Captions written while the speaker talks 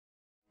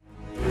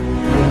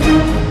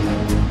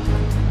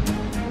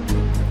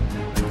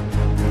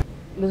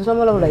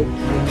twamala bulai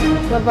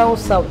twavaawo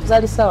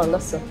zaali ssaawa nga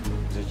ssatu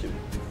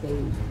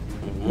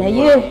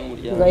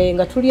naye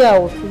nga tuli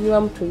awo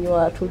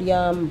tunywa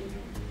tulyamu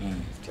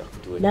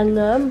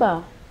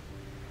naŋŋamba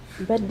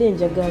mbadde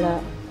njagala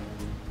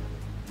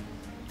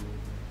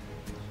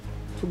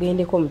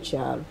tugendeko mu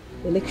kyalo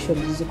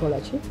election zikola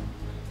ki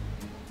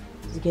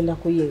zigenda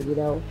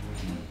kuyingirawo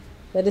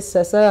ate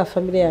sasala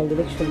famire yange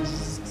election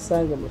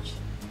zisange muki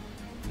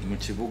mu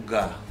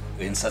kibuga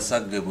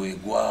ensasagge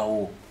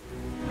bwegwawo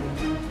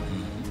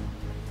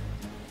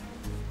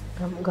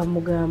nga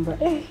mugamba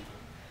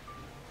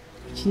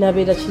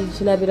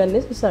kinabeera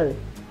necessary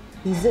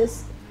nze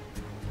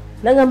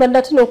nagamba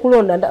ndate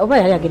n'okulonda oba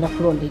yali agenda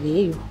kulondera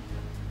eyo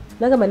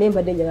nagamba naye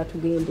mbadde njagala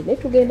tugende naye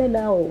tugenda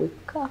naawe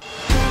wekka.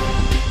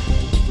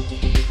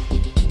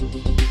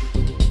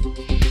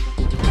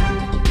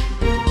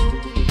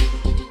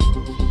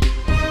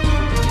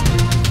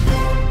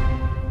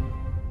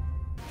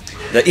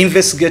 The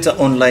Investigator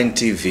Online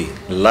TV.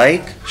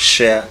 Like,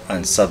 share,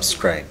 and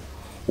subscribe.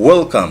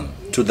 Welcome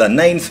to the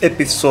 9th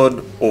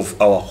episode of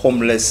our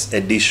Homeless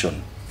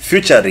Edition,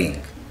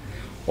 featuring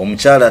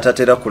Omuchala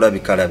Atatera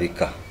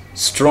Kulabika,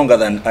 stronger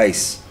than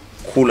ice,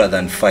 cooler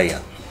than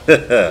fire.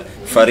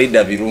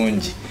 Farida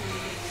Birungi,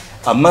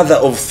 a mother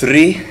of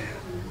 3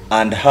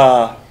 and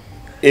her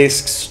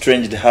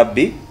estranged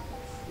hubby,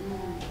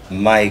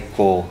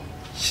 Michael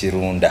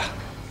Kirunda.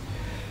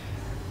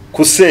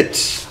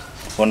 Kuset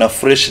on a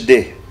fresh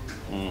day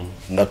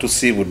nga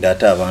tusibudde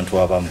ate abantu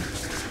abamu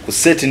ku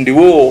set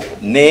ndiwo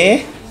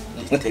ne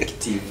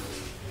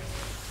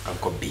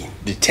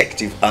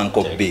Detective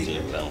Uncle B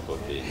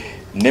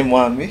ne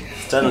mwami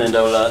Stanley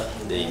Ndawula,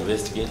 the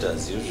investigator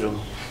as usual,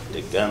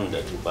 the gun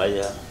that you buy,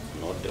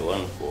 not the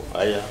one for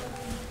hire.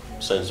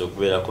 Sanzo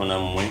kubeera kona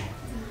mmwe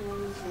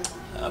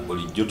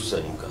bulijjo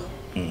tusanyuka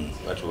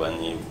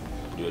batubanyi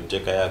buli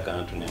oteeka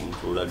y'akantu ne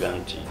mutulaga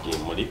nti gye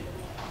muli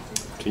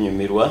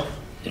tunyumirwa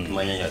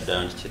tumanya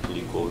yadda nti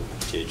kyetuliko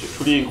kyekyo.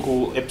 Tuli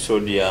ku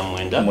episode ya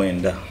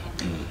mwenda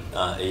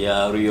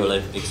ya real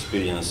life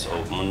experience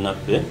of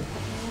munnaffe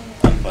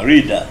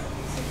Farida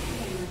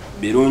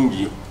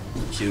Birungi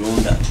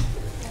Kirunda.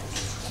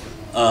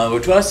 Bwe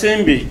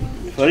twasembye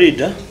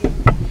Farida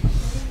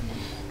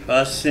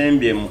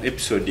twasembye mu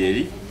episode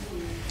eri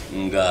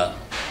nga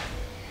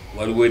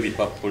waliwo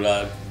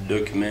ebipapula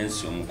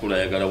documents omukulu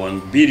ayagala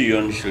 1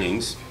 billion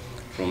shillings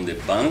from the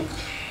bank.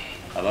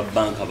 Aba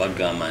bank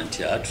abagamba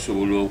nti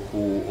atusobola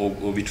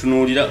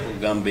obitunuulira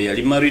ogamba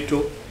yali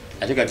marito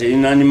ate kati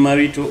nani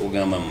marito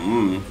ogamba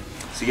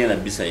sigenda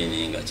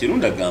bisayininga.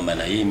 Kirunda gamba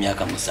naye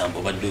emyaka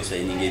 7 badde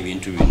osayininga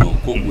ebintu bino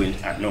kogwe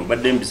no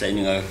badde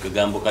mbisayininga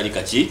kagambo kali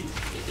kaki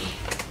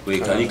we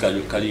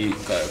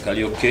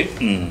kali okay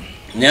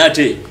ne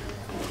ate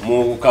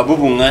mu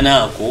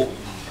kabubungana ako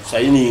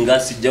sayininga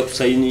sijja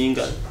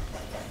kusayininga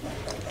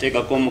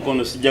teka ko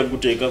mukono sijja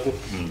guteekako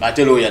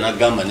ate lawyer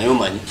nagamba nayo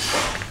manyi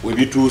we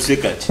bituuse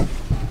kati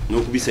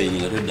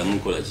n'okubisayininga todda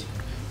mukola ki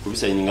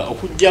kubisayininga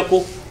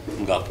okujjako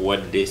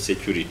ng'akuwadde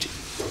security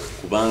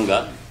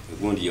kubanga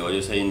gundi yawali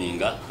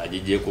osayininga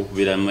agijjeko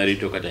okubeera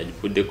marito kati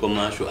agifudde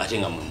commercial ate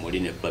nga muli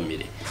ne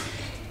family.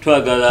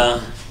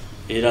 Twagala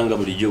era nga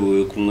bulijjo bwe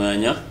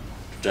wekuŋŋaanya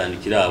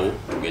tutandikira awo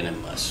tugende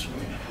mu maaso.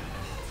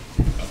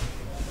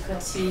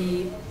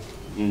 Kati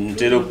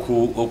ntera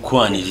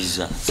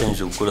okwaniriza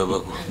sense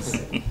okulabako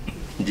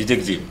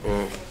detective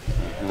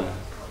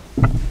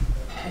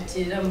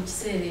kati era mu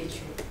kiseera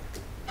ekyo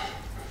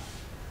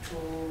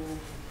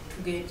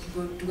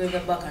tugenda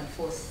back and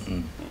forth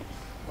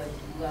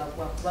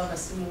wakuba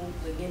amasimu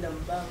wegenda mu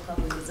banka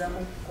wegezaako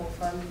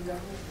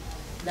okukonfamingaho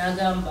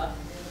n'agamba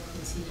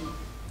nti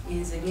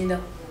nze genda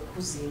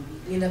kuzimbi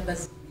genda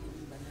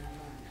bazimbira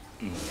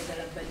n'abaana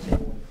njagala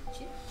bajjawo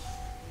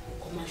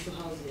commercial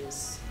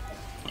houses.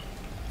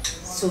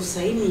 So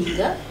signing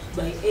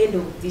by end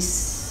of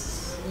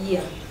this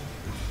year,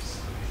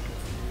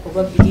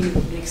 or beginning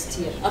of next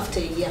year, after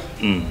a year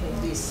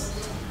of this,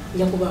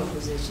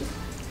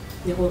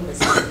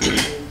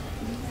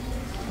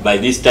 by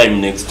this time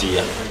next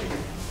year,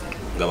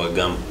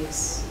 Gawagam.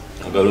 Yes.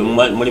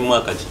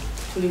 Mwaka ji.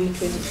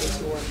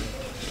 2021.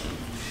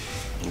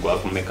 Gwa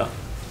kumeka.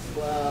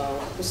 Wow,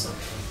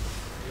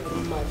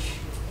 March.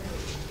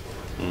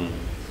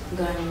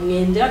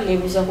 Ngenda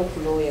nebuza ko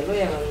lawyer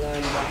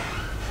ngamba.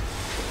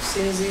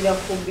 Sinzira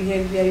ku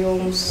behavior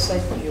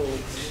y'omusajja oyo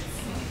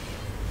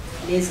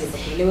leze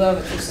bakelewa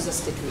abatusiza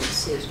statement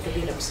says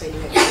kugenda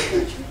kusayininga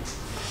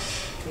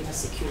tuna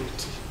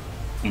security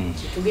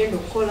tugenda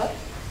okukola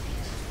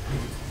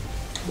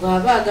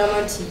bw'aba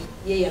agamba nti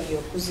yeyamye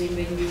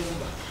okuzimba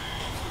ennyumba.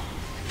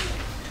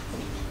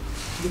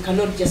 You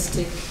cannot just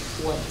take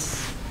words.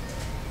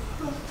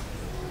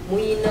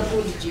 Muyina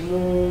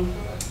buligimu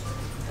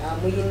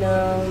muyina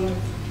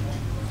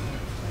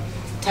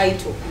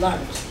title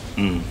land.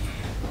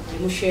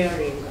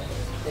 Sharing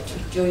that you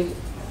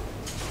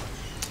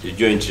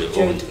jointly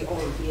owned.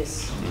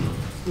 Yes.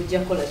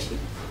 Mujakolachi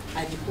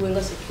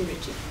ajikuwenga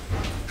security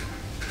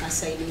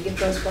assigning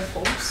transfer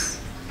forms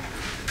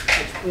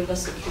ajikuwenga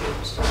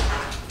security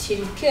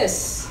till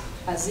case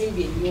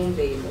azimbye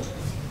nyumba eno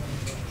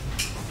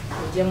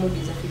ojja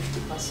muddiza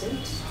 50%.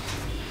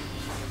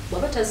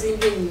 Bw'aba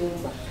tazimbye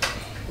ennyumba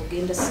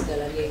ogenda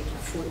sigala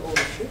full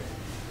ownership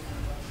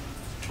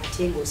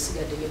ate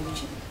ng'osigadde ne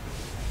muki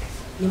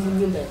ne mu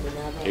nnyumba yabwe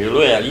n'abaana. Eyo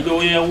looya yali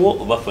looya wo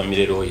oba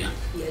famire looya?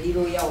 Yali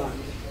looya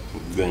wange.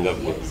 Gwe nga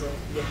gwe.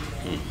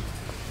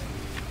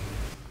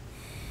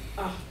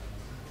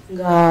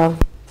 Nga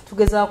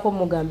tugezaako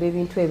omugamba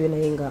ebintu ebyo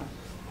naye nga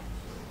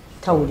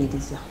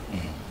tawuliriza.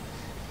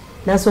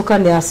 Nasooka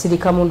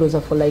n'asirikamu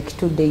ndowooza for like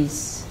 2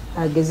 days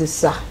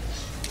agezesa.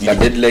 Nga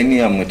deadline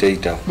yamwe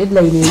teyita?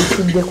 Deadline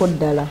eyitiddeko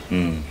ddala.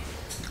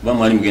 Oba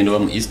mwali mugenda wa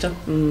mu Easter?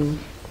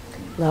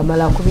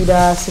 Ng'amala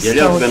akubira sister.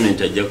 Yali akugambye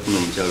nti ajja kufuna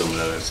omukyalo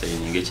omulala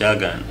sayininga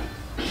ekyagaana.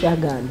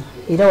 Kyagaana.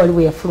 Era wali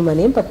bwe yafuluma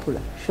n'empapula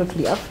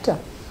shortly after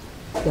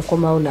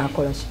yakomawo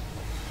n'akola ki?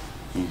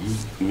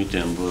 Meet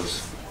and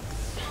boss.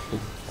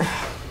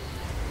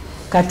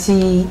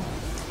 Kati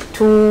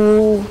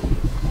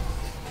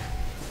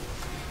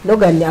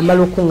Logan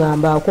amala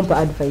okuŋŋamba okumpa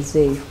advice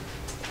eyo.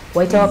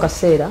 Wayitawo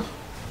akaseera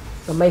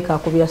nga Mike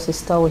akubira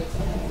sister we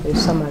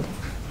esamale.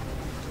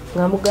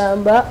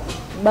 Ng'amugamba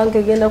banka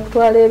egenda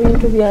kutwala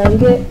ebintu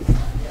byange,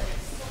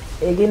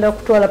 egenda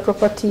kutwala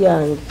property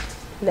yange.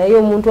 Naye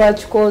omuntu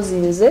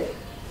akikozinze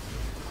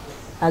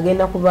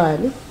agenda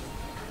kubaani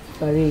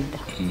Farida.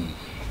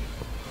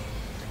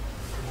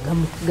 Nga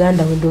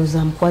muganda we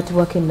ndowooza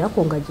amukwatibwako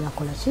ennaku nga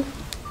gyakola ki?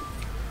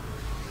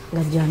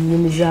 Nga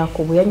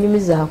gyamnyumizaako. Bwe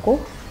yannyumizaako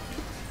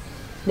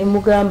ne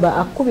mugamba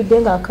akubidde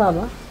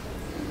ng'akaaba,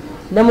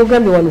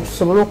 namugambye wano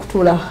tusobole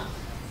okutuula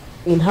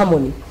in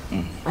harmony,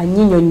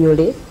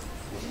 annyinyonnyole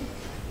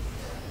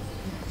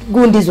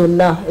gundi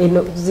zonna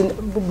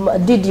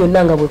didi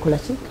yonna nga bwekola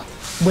ki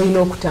bwelina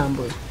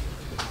okutambula.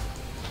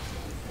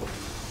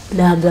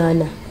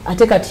 N'agaana.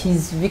 Ate kati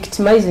he's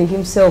victimizing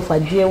himself,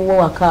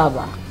 ajjeewo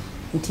akaaba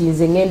nti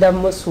nze ngenda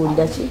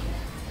musuulira ki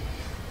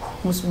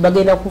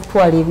bagenda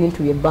kutwala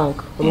ebintu bye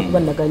banka olwokuba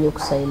naganya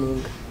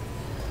okusayininga.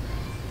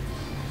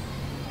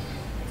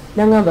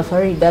 Nangamba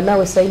Farida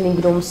naawe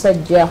sayiningira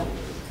omusajja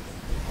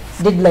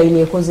deadline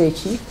ekoze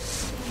eki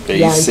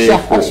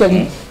yankya.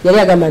 Actually yali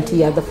agamba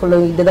nti the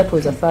following day, that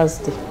was a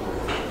Thursday.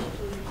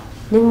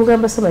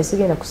 Nimugamba sema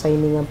sigenda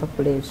kusayininga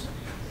mpapula ezo.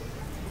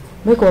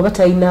 Mweko waba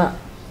talina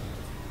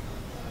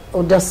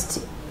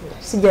audacity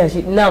sijja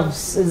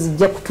nerves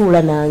zijja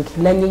kutuula nange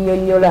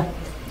nanyinyonnyola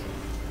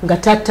nga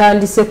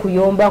tatandise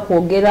kuyomba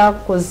kwogera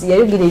kozi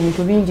yayogera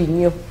ebintu bingi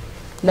nnyo.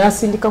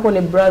 N'asindikako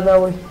ne brother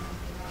we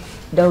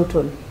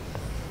Dalton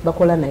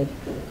bakola naye.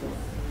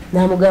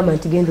 N'amugamba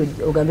nti genda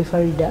ogambe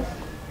Farida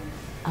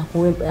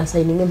akuwe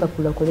asayininga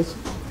empapula koleki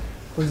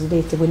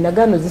ozireete. Bwe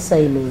nagaano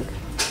zisayininga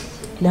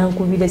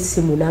nankubira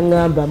essimu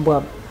n'aŋŋamba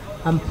mbwabo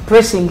I'm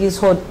pressing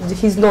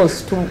his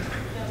nose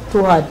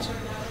too hard.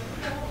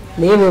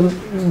 Naye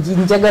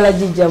njagala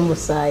jijja mu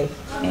musaayi.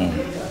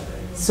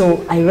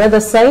 So I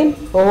rather sign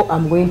or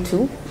I'm going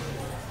to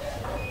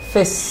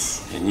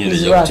face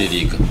his wrath.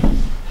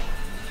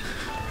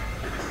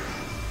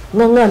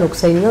 Ngangana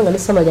okusayininga nga ne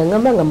Samaja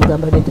ngamba nga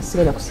mugamba nti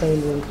sigenda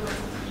kusayininga.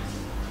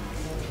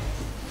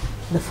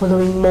 The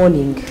following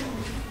morning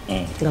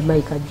nga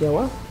Mike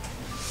ajjawa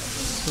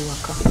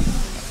waka.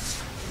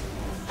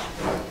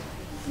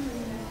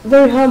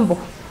 Very humble.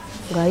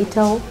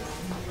 Ng'ayitawo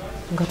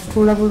nga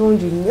tutuula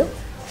bulungi nnyo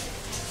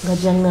nga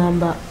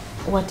jangamba,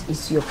 what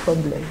is your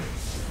problem?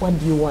 What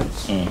do you want?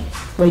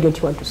 Why don't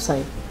you want to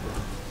sign?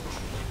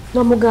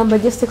 No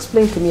mugamba, just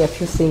explain to me a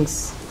few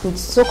things.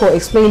 It's so-called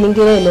explaining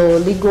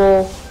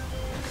legal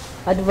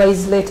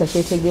advice letter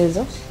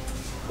shetegeza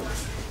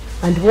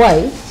and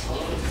why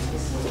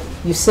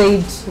you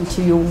said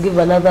until you give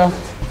another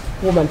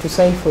woman to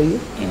sign for you.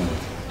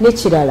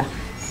 Nechirala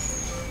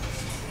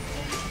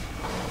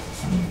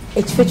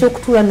ekifo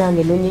ky'okutuula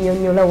nange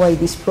nonyinyonnyola why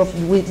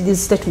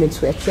these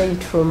statements were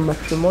changed from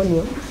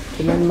matrimonial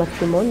to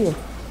non-matrimonial.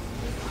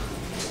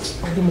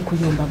 Ali mu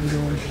kuyomba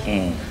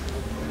buyombi.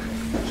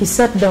 He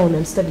sat down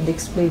and started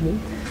explaining.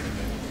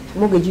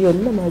 Mortgage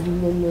yonna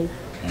n'aginnyonnyola.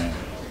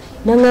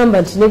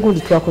 N'aŋŋamba nti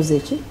negundi twakoze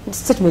eki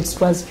statements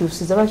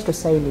twazikyusiza lwaki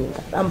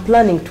tosayininga. I'm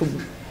planning to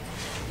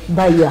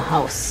buy your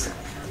house.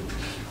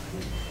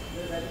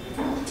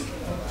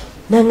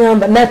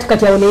 N'aŋŋamba nati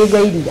kati awo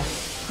neegayirira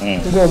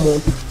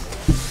ng'omuntu.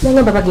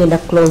 N'aŋŋamba bagenda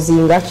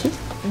closinga ki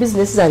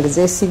business zange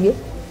zeesibye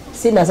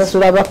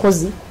sinasasula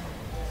abakozi.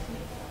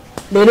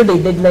 Leero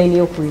deadline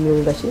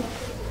y'okulinyonga ki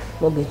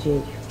mortgage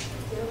eyo.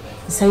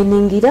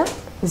 Nsayiningira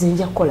nze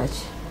nja kukola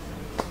ki?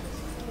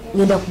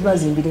 Ngenda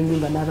kubazimbira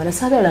ennyumba n'abaana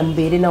saagala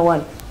mubeere na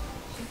wano.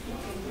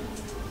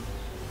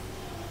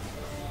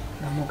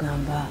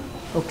 Namugamba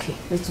okay,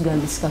 let's go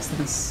and discuss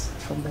this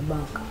from the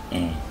bank.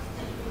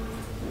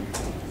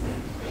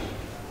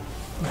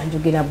 Nga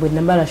njogera bwe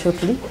namala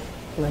shortly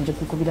nga nje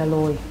kukubira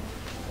lawyer.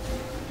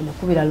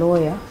 Nakubira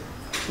lawyer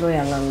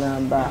nga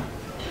ngamba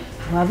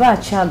bw'aba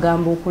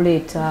akyagamba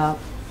okuleeta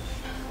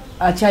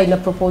akyalina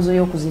proposal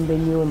y'okuzimba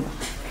ennyumba.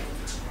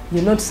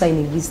 You're not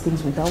signing these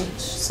things without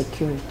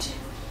security.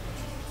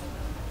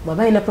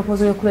 Bw'aba alina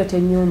proposal y'okuleeta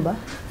ennyumba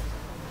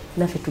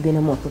naffe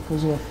tugenda mu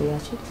proposal yaffe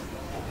yaki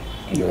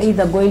Yes.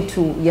 Either going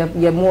to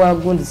more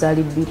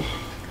Gundizali bill.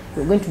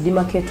 We're going to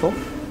demarcate off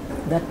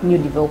that new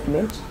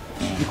development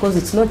because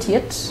it's not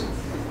yet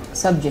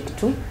subject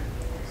to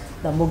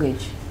the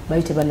mortgage.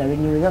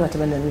 Renewing.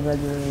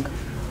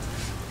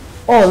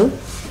 All,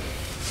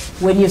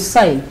 when you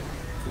sign,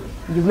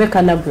 you make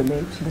an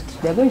agreement that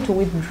they're going to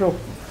withdraw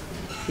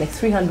like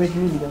 300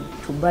 million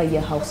to buy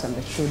your house and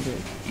the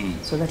children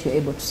so that you're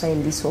able to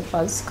sign this off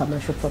as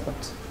commercial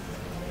property.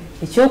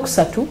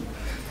 Ekyokusatu,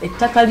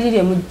 ettaka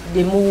liri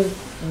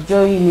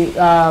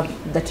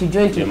that you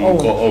jointly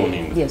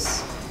own.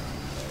 Yes.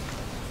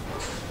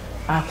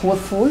 Akuwa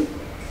full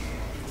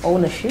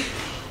ownership.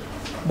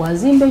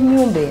 Bwazimba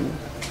ennyumba eno,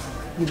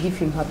 you give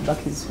him back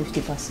his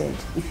 50%.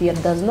 If he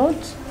does not,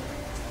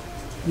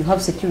 you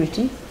have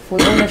security,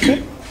 full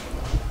ownership,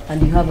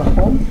 and you have a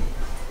home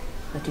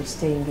that you're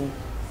staying in.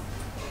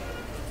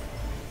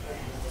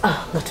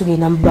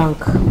 Gatugenda mu bank.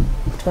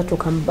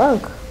 Twatuuka mu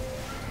bank.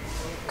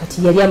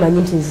 Kati yali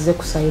amanyi nti nzize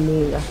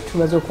kusayininga.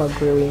 Tumaze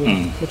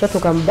okwagrewinga.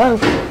 Twatuuka mu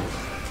bank.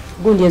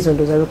 Gundi ezo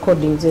ndoza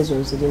recordings ezo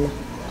nzirina.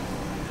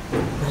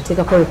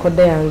 Nateekako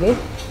recorder yange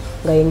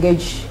nga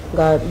engage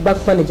nga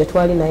bank manager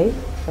twali naye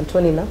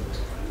Antonina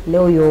ne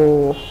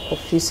oyo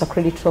officer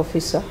credit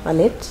officer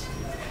Annette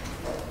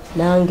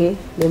nange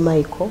ne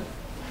Michael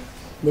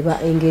ne ba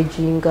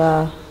engaging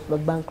ba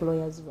bank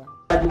lawyers ba.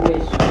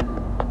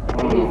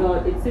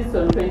 It sits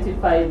on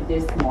 25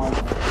 this month.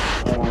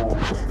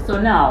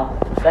 So now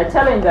the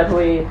challenge that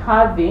we're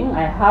having,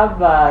 I have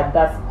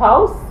the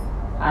spouse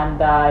and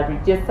the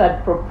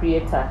registered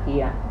proprietor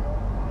here.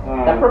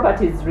 The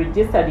property is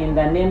registered in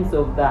the names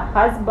of the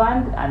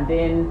husband, and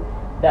then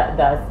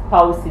the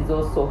spouse is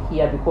also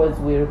here because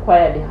we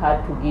required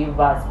her to give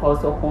a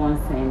spousal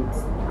consent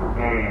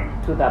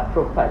to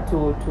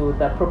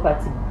the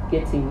property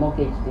getting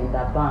mortgaged in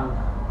the bank.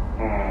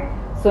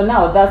 So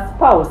now the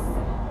spouse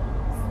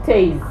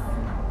stays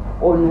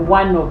on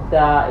one of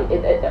the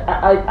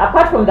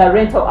apart from the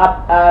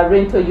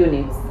rental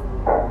units.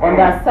 On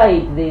the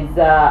side, there's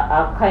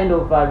a kind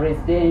of a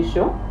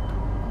residential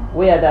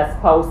where the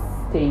spouse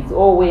stays,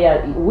 or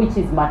which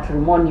is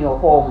matrimonial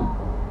home.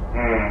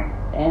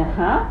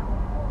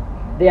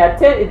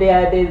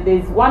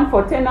 There's one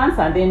for tenants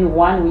and then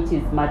one which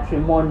is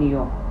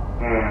matrimonial.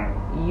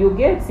 You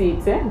get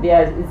it? They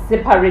are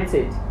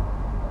separated.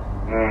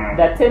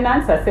 The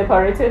tenants are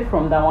separated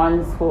from the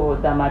ones for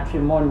the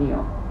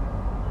matrimonial,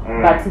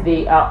 but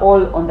they are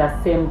all on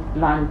the same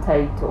land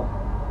title.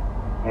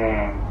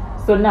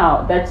 So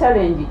now the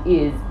challenge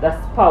is the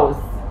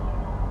spouse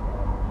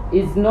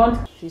is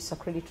not. She's a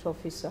credit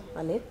officer,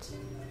 Annette.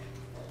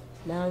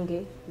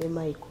 Nange ne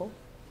Michael.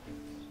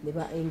 They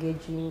were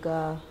engaging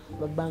the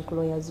bank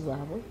lawyers.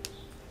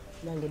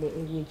 Nange ne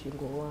engaging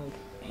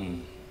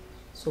owange.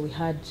 So we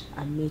had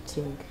a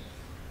meeting.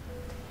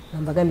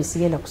 Nambagambye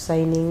sigenda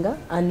kusigninga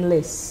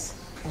unless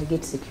I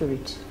get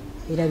security.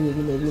 Era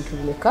byebino ebintu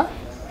bimeka.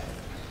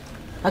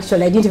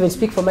 Actually, I didn't even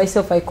speak for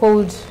myself. I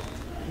called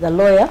the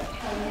lawyer.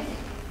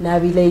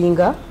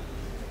 Nabilayinga.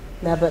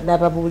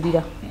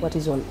 Nababulira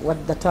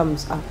what the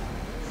terms are.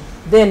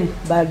 Then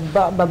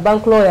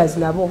bank lawyers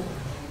nabo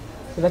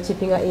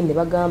nebachipinga in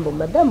nebagamba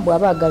madam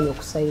bwaba aganye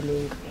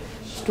okusayininga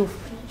kituufu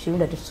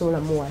kirunda tetusobola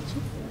muwaki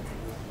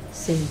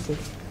sente.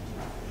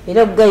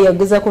 Era guy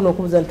yagezako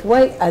n'okubuuza nti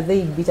why are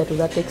they bitter to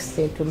that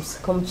extent?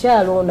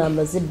 Omukyalo ono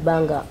amaze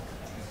ebbanga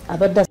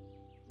abadde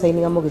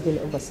asayininga mortgage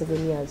over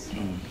 7 years.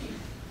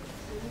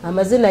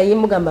 Amaze naye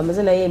mugamba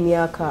amaze naye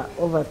emyaka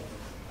over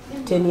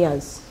 10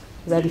 years,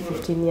 zali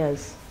 15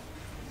 years.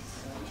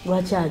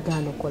 Lwaki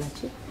agaana okukola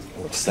ki?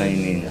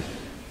 Okusayininga.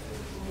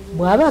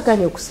 Bw'aba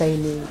aganye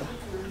okusayininga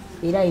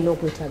era alina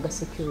okwetaaga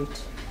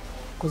security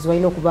kuzi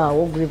walina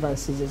okubaawo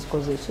grievances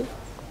ezikoze ki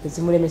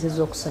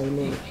ezimulemeseza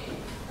okusayininga.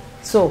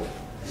 So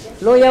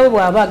lawyer we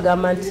bw'aba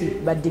agamba nti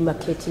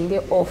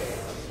bademarcating off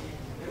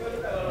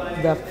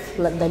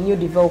the new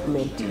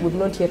development, we've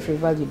not yet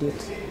revalued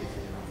it.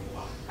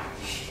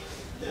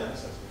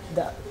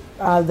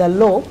 The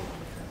law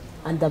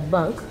and the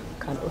bank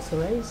can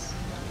authorize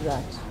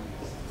that.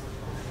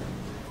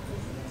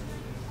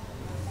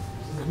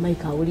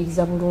 Mike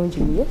awuliriza bulungi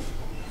nnyo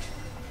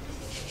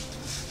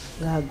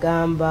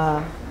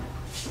ng'agamba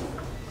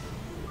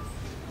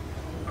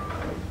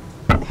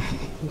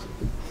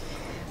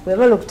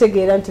webala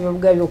okutegeera nti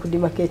babugabye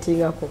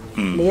okudimaketingako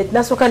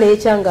nasooka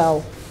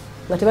neyekyangaawo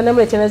nga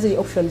tebannamuleetera ziri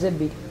options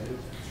ebbiri.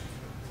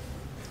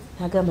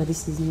 Agamba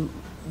this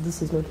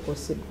is not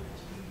possible.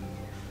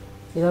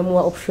 Ne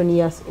bamuwa option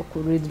ya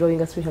withdrawing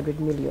 300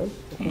 million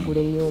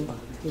okugula ennyumba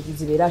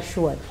zibeera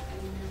assured.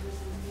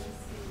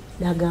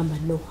 Nagamba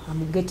no,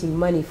 I'm getting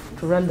money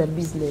to run the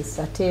business.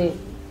 Ate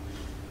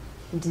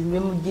nti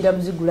mmugira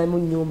muzigula mu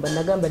nnyumba.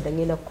 Nagamba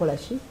dangenda kukola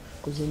ki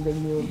kuzimba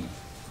ennyumba.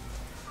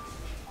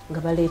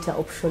 Nga baleeta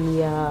option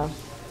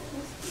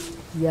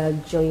ya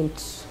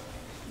joint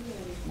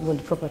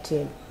bond property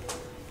eno.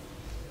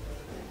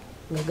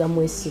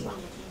 Nagamwesiba.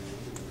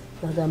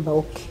 Nagamba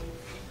okay,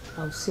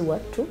 I'll see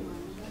what to do.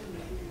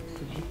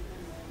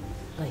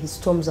 He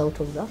storms out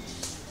of the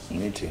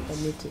meeting.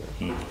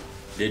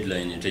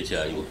 Deadline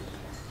tekyaliwo.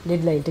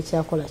 deadline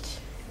tekyakola ki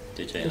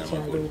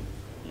tekyaliwo.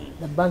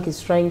 The bank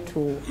is trying to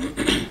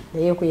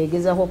naye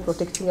kuyegezaho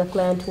protecting a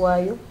client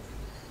waayo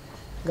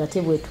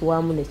ngate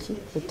bwetuwaamu neki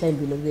time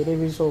bino bibeere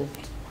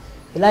resolved.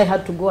 And I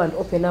had to go and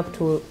open up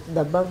to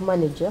the bank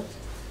manager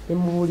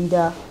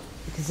nemubuulira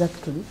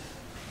exactly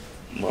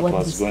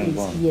what this is.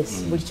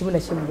 Yes, buli kimu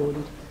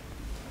nakimubuulira.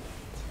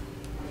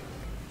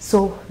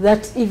 So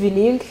that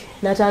evening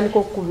natandika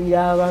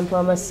okukubira abantu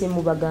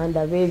amasimu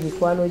baganda be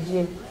mikwano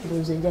gye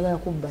ndoze njagala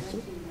kubba ki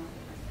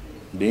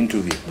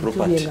bintu bye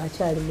property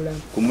ng'akyali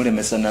mulamu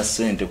kumulemesa na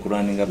ssente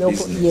kulwaninga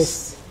business.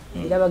 Yes,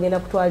 era bagenda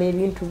kutwala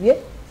ebintu bye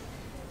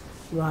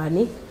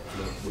lwani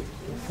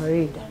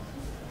Farida.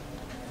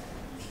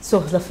 So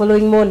the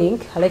following morning,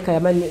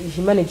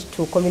 he managed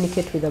to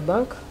communicate with the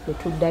bank.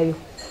 Netuddayo.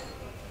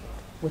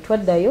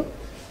 Bwetwaddayo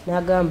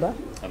n'agamba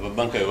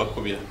ababanka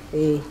yabakubira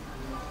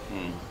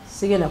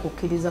sigenda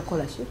kukkiriza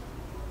kola ki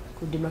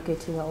ku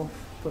demarketing of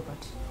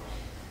property.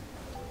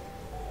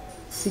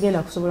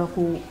 Sigenda kusobola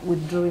ku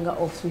withdrawing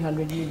of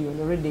 300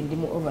 million already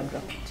ndimu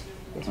overdraft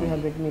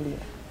 300 million.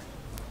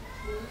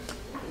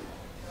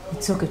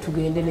 It's okay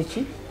tugende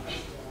neki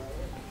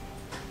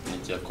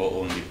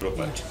own the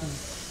property.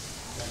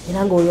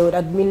 Era ng'oyo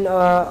admin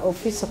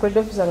office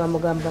secretary officer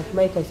ng'amugamba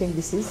Mike, I think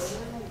this is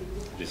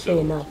fair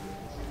enough.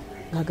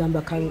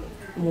 Ng'agamba kan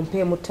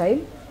mumpeemu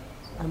time,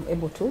 I'm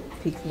able to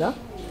pick the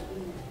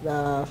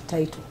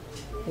title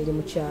eri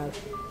mu kyalo.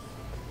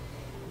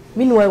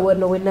 Meanwhile,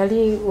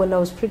 when I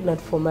was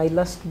pregnant for my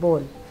last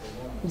born,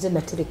 nze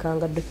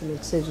naterekanga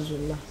documents ezo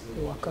zonna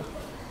ewaka.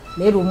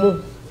 Naye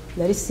lumu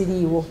nali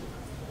siriiwo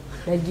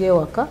najja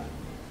ewaka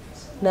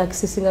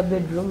n'akisesinga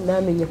bedroom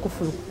n'amenya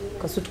kufulu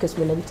kasuitcase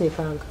mwe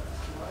nabiteekanga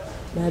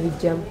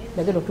n'abijjamu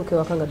nagenda okutuuka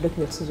ewaka nga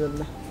documents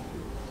zonna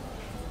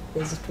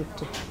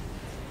ezitutte.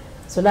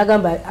 So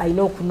n'agamba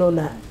alina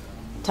okunona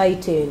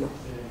title eno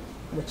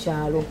mu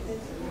kyalo.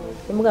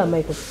 Nemugamba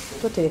Michael,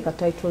 totereka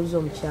titles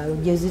zo mu kyalo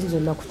gye ziri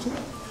zonna ku ki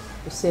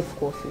ku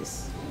safe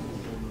office.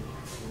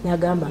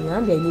 N'agamba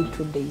ngambi I need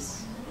 2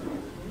 days.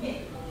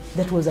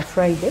 That was a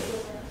Friday.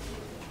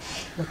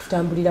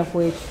 Natutambulira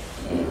ku ekyo.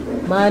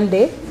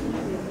 Monday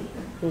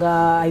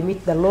nga I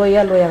meet the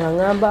lawyer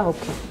ng'angamba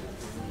okay,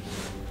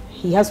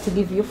 he has to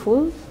give you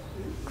full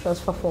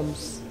transfer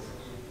forms.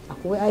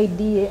 Akuwe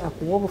ID,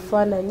 akuwe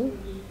obufaananyi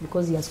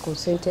because he has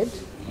consented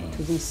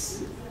to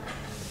this.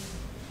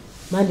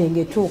 Monday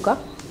ngetuuka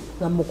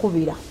nga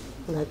mukubira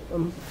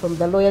from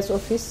the lawyer's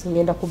office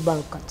ngenda ku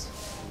bank kati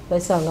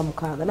baisanga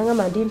mukaaga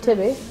nangamba ndi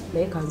ntebe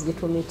naye kanzige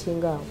to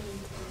meeting awo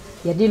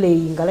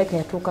yadelayinga like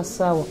yatuuka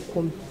ssaawa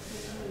 10.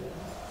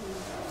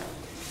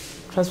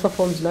 Transfer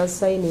forms na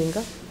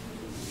signinga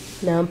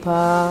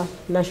nampa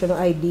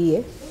national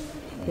ID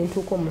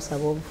nentuuka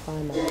omusaba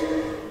obufaananyi.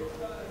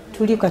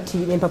 Tuli kati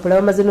empapula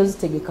bamaze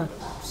nozitegeka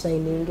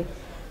tusayininge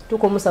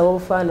tuuka omusaba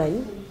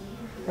obufaananyi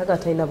naga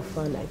talina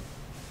bufaananyi.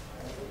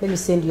 Let me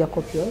send you a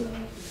copy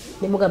on.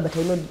 Nemugamba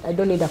I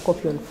don't need a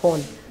copy on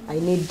phone. I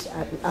need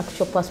an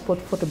actual passport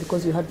photo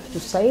because you had to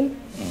sign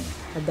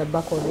at the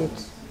back of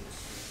it.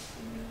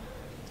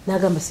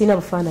 Nagamba sina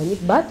bufaananyi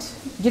but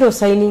giro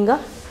signinga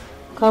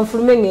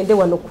kanfulume ngende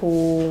wano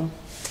ku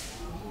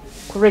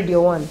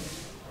radio 1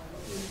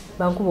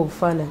 bankuba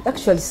obufaananyi.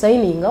 Actually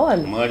signinga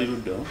wano mwali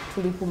ludda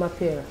tuli ku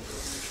Mapera.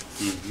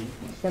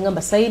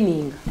 Yangamba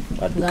signinga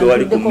aduke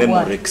wali ku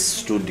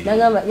Memorex studio.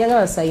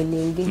 Yangamba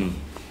signingi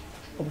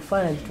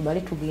obufaananyi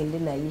tubale tugende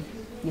naye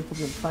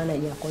yekubye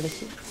obufaananyi akole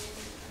ki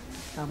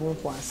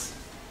abunkwasa.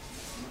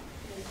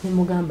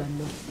 Nemugamba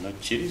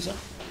nokkiriza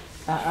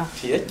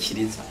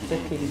yakkiriza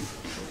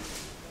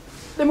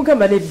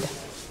nemugamba nedda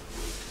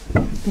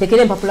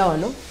ndekere empapula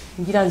wano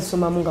njira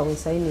nzisomamu nga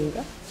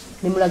wensayininga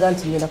nemulaga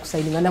nti ngenda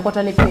kusayininga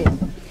nakwata ne peni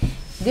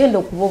genda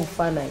okuba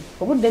obufaananyi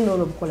obudde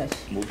nolwo obukola ki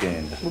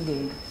bugenda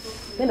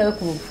genda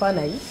wekuba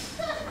obufaananyi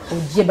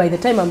ojje by the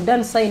time I'm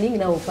done signing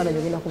nawe obufaananyi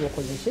ogenda kuba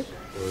okoze ki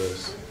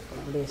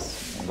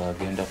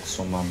ng'agenda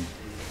kusomamu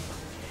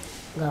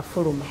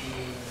ng'afuluma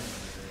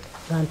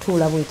nga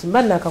ntuula bweti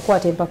mba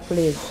nakakwata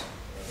empapula ezo.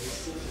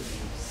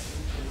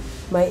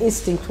 My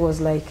instinct was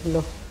like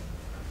no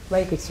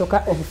Mike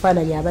ekisooka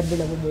obufaananyi abadde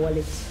nabwo mu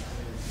wallet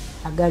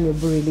agaanye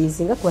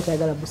obureleasinga kuba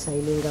tayagala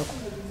busayiningako.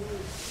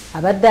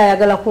 Abadde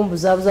ayagala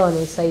kumbuzaabuza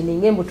wano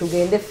nsayininge mbu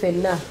tugende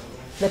ffenna.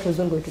 That was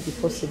not going to be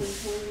possible.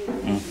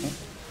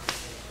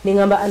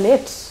 Ningamba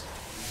Annette,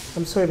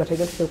 I'm sorry but I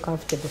don't feel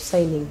comfortable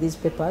signing these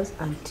papers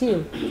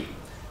until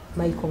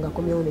Michael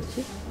ngakomyewo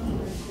neki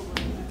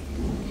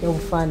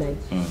obufaananyi.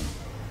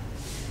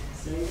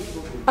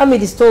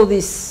 Amidst all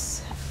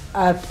this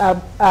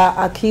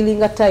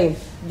killing a time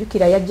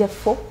jukira yajja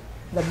 4,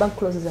 the bank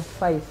closes at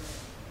 5.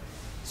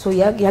 So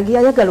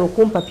yagala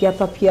okumpa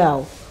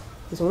pyapapyawo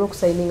nsobola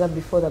okusayininga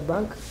before the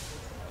bank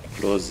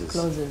closes.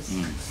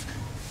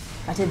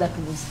 Ate that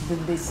was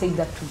they said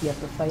that to be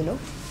at the final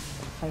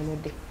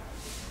day.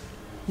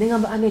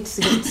 Ningamba Annette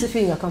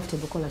feeling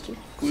comfortable kola ki.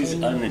 Who is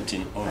Annette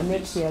in all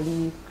Annette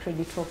yali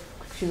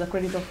she's a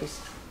credit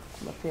officer.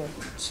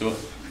 So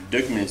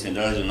documents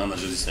endala zonna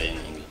amaze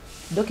ozisayininga.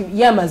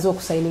 Yamaze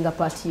okusayininga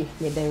party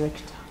ye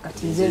director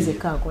kati nze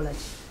nzekka nkola ki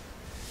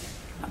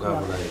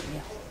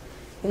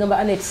ngamba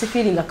Anet si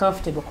feeling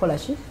comfortable kola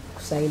ki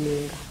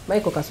kusayininga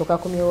Michael kasoka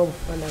kumyewo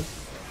obufananyi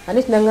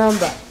Anet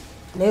nangamba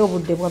naye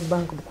obudde bwa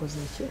bank bukoze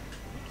ki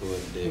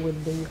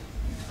weddeyo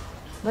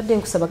badde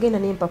nkusaba genda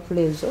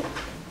n'empapula ezo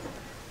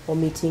o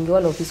meeting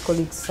one of his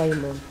colleagues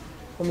Simon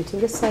o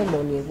meeting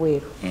Simon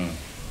ebweru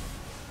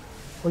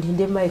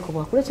olinde Michael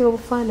bwakuletera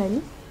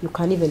obufaananyi you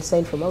can even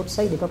sign from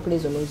outside empapula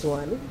ezo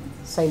n'oziwaani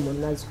Simon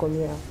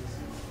nazikomyawo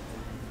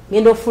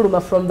ngenda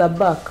ofuluma from the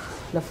back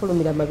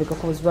nafulumira mabega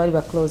cause baali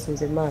baclose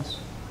nze maaso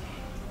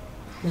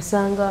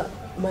nasanga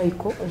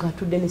Michael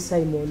ng'atudde ne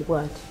Simon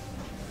bw'ati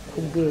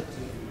ku gate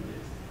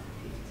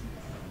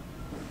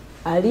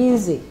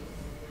alinze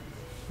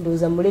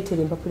ndowooza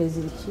muleetera empapula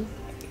eziriki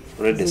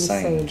Already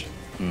signed.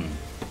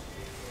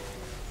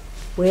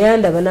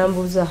 weyandaba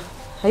nambuuza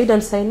are you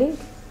done signing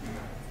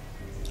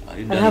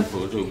I have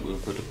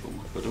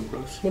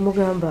photographs.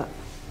 nemugamba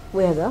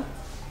where the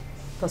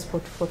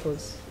passport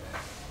photos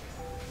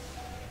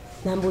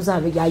nambuuza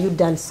are you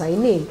done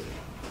signing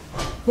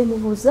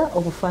nemubuuza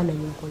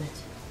obufaananyi nkola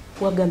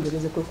ki wagambye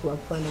ogeze kwekuba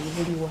bufaananyi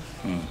buliwa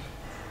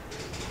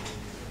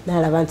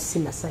nalaba nti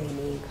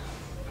sinnasayininga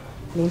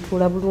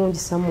nentuula bulungi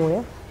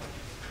somewhere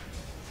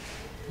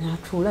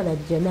natuula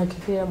najja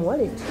nakiveera mu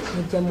wallet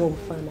najjamu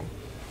obufaananyi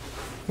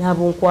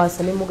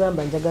nabunkwasa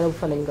nemugamba njagala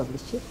obufaananyi nga buli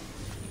ki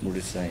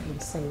Buli sign.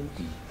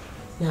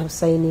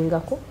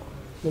 nabusayiningako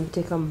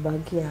nemuteeka mu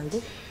baagi yange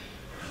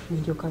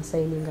ninjoka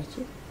nsayininga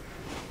ki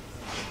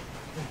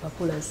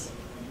empapula ze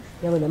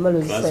yawe namala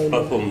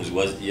ozisayininga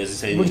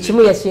buli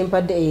kimu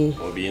yakimpadde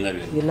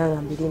byonna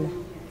nga mbirina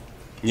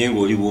nyenga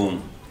oli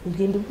bwomu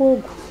ngindi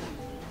bwogu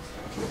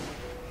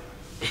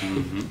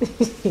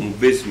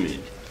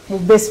mu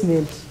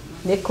basement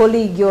ne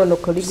colleague ono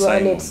colleague wa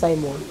Anet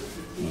Simon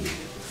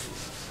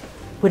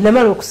bwe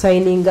namala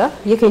okusayininga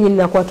ye kenyini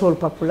nakwata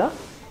olupapula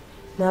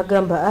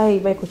nagamba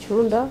Michael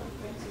Kirunda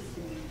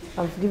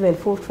I've given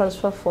full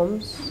transfer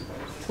forms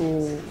to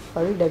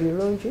Farida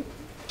Birungi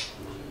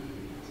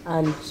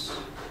and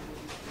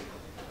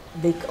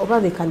they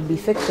can be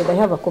effected. I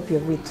have a copy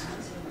of it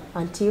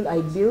until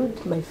I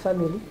build my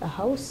family a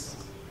house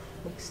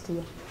next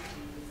year.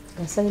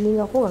 Signing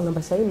ako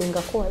ngamba signing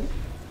ako ali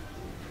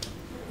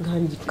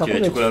ganji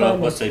kakubekikola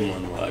kwa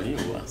Simon wali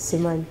wa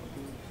Simon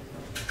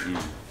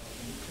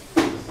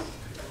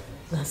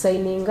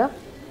signinga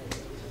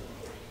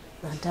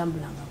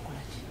natambula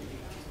ngakola ki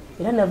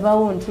era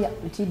navaawo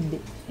ntidde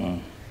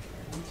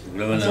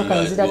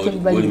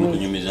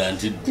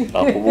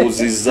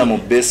akubuuzizza mu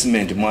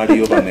basement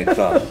mwaliyo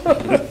bameka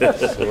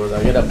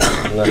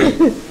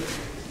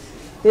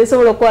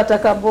nesobola okukwata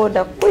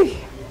kaboda kwi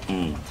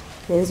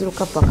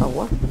nenziruka paka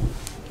wa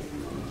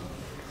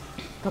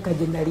paka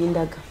gye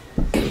nalindaga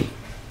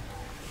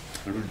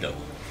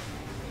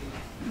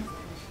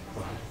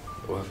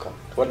waka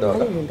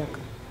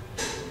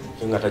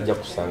nga tajja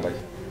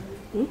kusangayo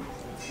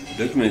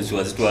documents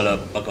wazitwala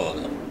paka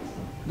waka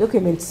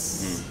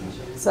documents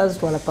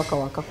sazitwala paka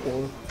waka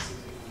kuolwo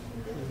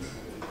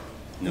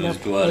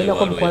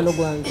nako mukwano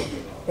gwange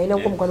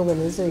nalinako mukwano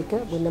gwange nzirika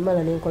bwe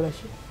namala nenkola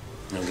ki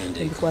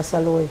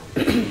ndikwasa looyo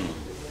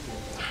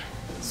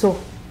so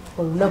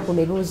olunaku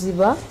ne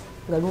luziba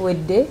nga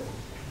luwedde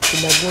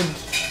inagudi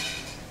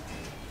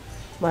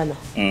mana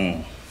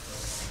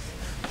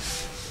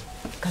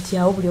kati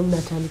awo buli omu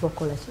natandika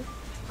okukola ki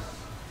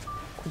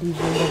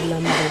kulivunda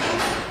bulamu bwe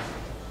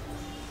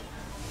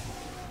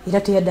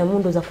era teyaddamu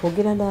ndooza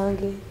kwogera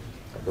nange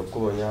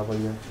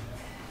okubonyabonya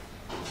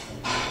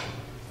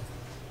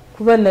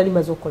kuba nali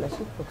maze okukola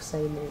ki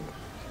okusayininga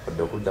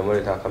odde okuddamu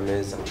leeta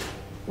akameeza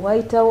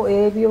wayitawo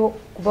ebyo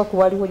kuba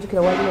kuwaliwo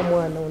jukira waliwo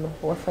omwana ono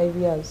owa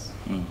 5 years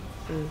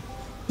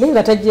naye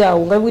nga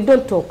tajjaawo nga we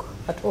don't talk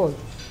at all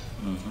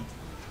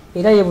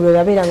era ye buli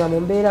olabeeranga mu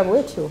mbeera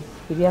bwetyo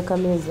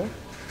ebyakameeza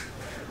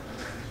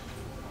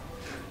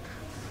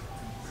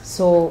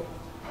so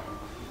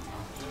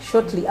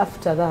shortly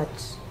after that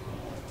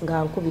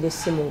nga nkubira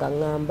essimu nga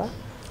ŋŋamba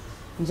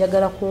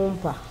njagala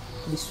kumpa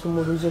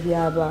bisumuluzo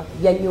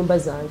bya nnyumba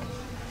zange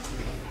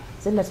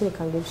ze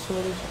naterekanga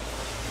ebisumuluzo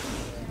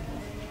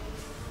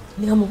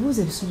nga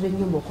mubuuza ebisumuluzo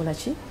by'ennyumba okola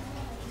ki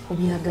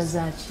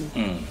obyagaza ki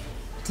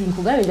ti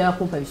nkugambye njagala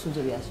kumpa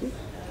ebisumuluzo byaki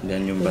bya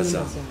nnyumba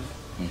zange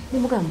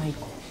nemugamba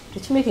Michael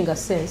tekimakinga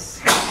sense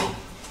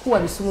kuwa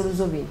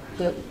bisumuluzo bino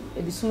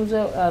ebisumuluzo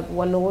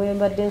wano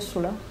wembadde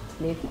ensula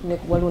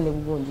waliwo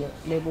nebugunja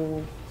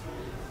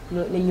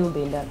nenyumba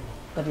endala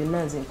nga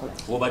byonna nze nkola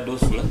wobadde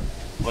osula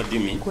what do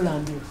you mean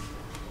kulambira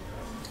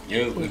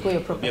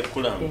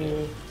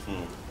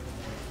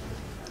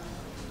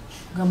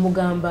nga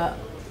mugamba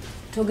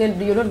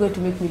you're not going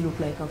to make me look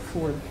like a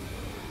fool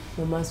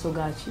mu maaso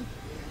gaki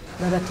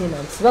gaba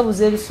tenants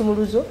babuza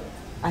ebisumuluzo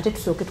ate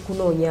tusooke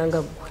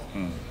tukunoonyanga gwe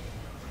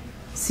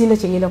sina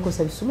kyengenda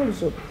kukosa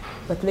bisumuluzo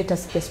but let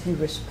us just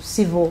be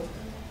civil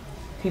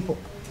people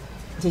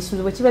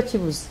ekisumuluzo bwe kiba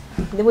kibuze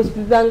ne bwe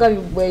bibanga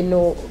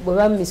bweno bwe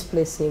ba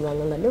misplacing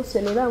nga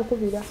Nelson era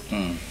nkubira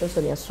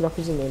Nelson yasula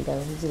kuzina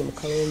endala ziri mu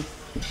kalombe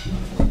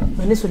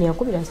Nelson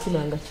yakubira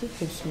nsimanga ki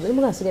ebisumuluzo ne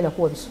mugasa genda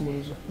kuwa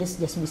bisumuluzo let's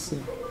just be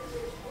civil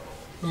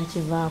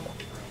nakivaako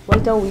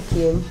wayitawo wiiki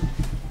emu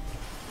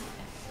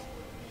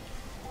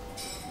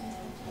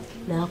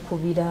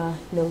nakubira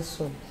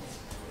Nelson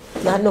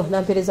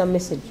nampeereza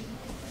message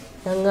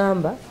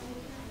naŋŋamba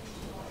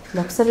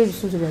nakusaba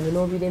ebisuuzo byange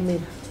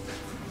n'obiremera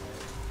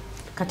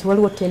kati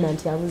waliwo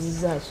tenanti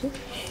abuzizaaki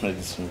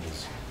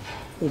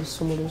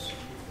ebisumuluzo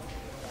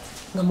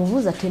nga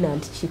mubuuza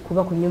tenanti ki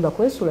kuba ku nnyumba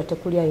kwensuula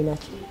tekuli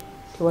ayinaki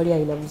tewali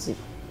ayina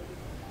buzibu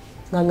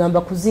nga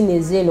ngamba kuzina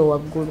ezeeno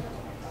waggulu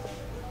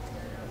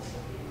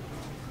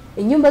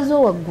ennyumba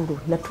z'owaggulu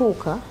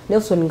natuuka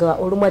Nelson nga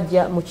olumu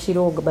ajja mu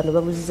kiro bano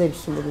babuziza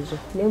ebisumuluzo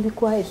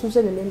ebisumuluzo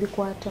ebyo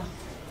nembikwata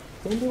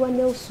nembiwa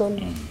Nelson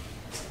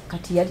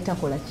kati yali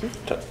takola ki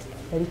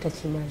yali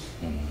takimanyi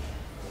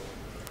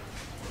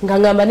nga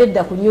ngamba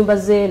nedda ku nnyumba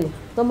zeeno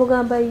nga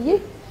mugamba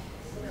ye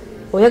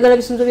oyagala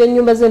ebisumuluzo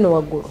by'ennyumba zeeno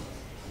waggulu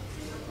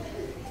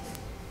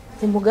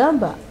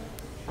emugamba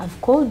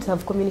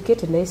I've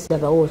communicated naye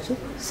sirabawo ki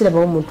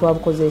sirabawo omuntu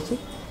abukoze eki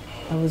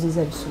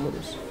abuziza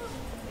ebisumuluzo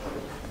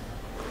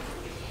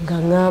nga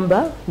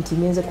ngamba nti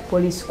ngenze ku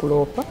poliisi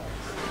kuloopa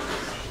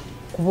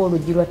kuba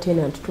oluggi lwa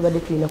tenant tubadde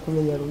tulina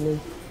kumenya lumenya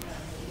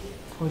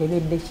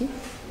olebedde ki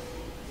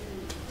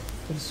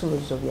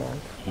ebisumuluzo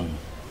byange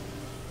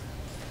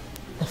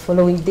the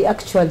following day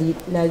actually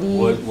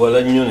nali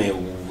wala nnyo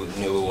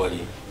newe wali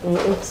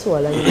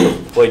siwala nnyo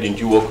why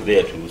didn't you walk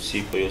there to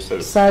see for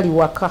yourself saali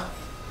waka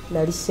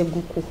nali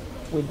Seguku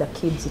with the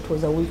kids. It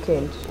was a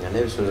weekend.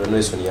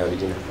 Nelson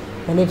yabirina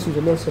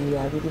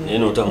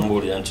neno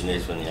otambulira nti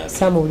Nelson yabirina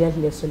samulira nti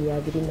Nelson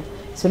yabirina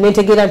so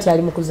nentegeera nti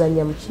ali mu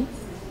kuzannya muki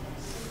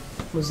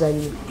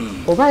muzanyi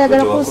oba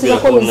ayagala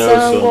kunsibako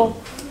misango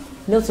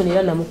Nelson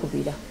era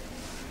namukubira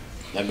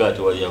nagaa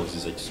tewali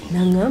abuziza kisomo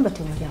naŋŋamba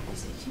tewali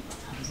akoze ki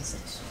abuziza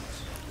kisomo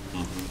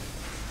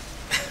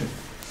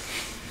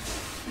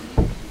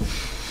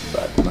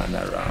bad man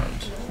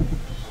around.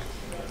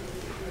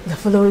 The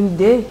following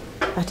day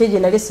ate gye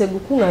nali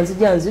Seguku nga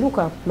nzija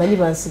nziruka manyi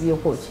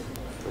bansibyeko ki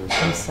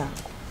omusango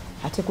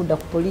ate kudda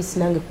ku poliisi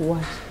nange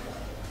kuwaaki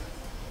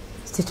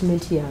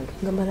statement yange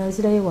nga mala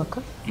nzirayo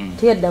waka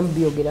teyaddamu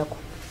byogerako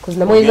kozi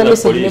namweza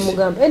message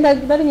nemugamba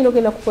nali nyina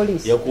ogenda ku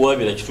poliisi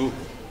yakuwaabira kituufu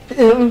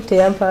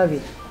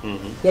teyampaabira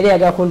yali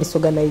yagala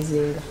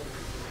kundisorganizinga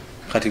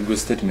kati gwe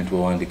statement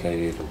wawandika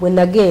leero when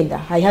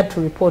nagenda I had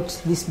to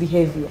report this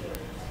behavior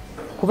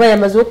kuba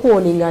yamaze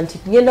okuwoninga nti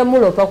ngenda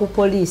mulopa ku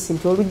poliisi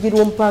nti oluggi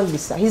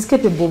lw'omupangisa he's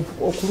capable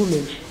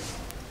okulumenya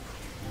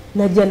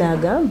najja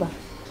n'agamba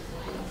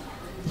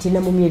nti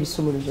namumya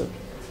ebisumuluzo bye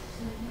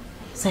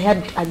so I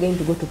had again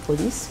to go to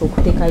police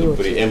okuteekayo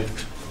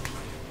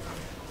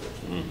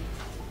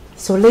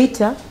so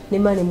later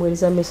nema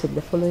nemuweereza message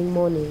the following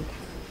morning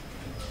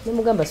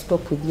nemugamba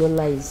stop with your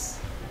lies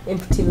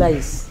empty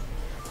lies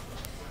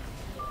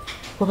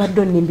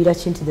wabadde onimbira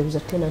ki nti there was a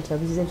tenant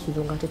abuziza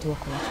ebisumuluzo nga ate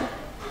tewakola ki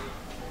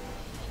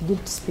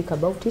didn't speak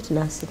about it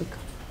nasirika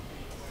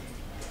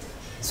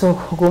so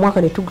ogwo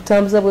mwaka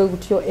netugutambuza bwe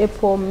gutyo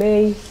April,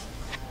 May,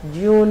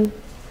 June,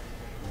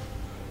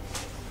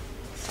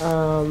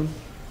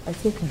 I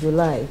think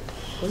July.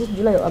 Was it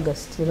July or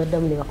August?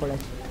 Nebaddamu ne bakola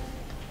ki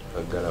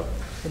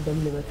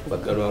baddamu ne batuuka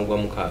bagalwangwa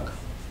mukaaga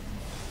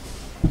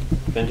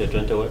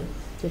 2021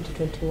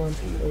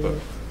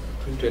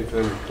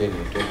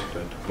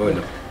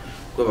 bona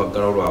kwe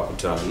bagala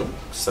olwakutaano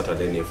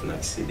Saturday nefuna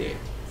accident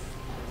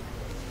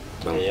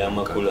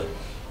eyamakula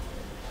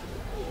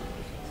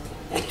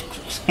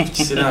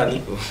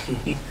kisirani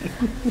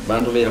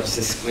bantu beera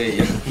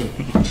kusesikueya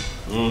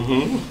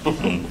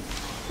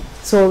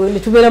so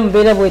netubeera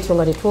mubeera bwetyo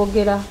nga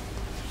tetwogera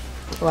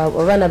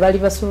abaana bali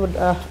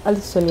basobola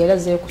Alison yali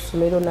azeeyo ku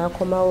ssomero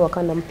n'akomawo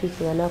waka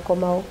namupiikinga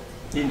n'akomawo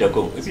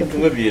lindako ebintu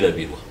nga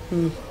byerabirwa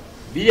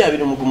biri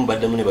abiri mugumu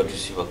baddamu ne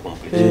batusiba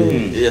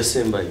complete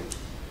eyasembayo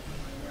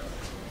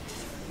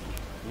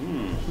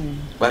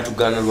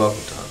batugana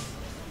lwakutaano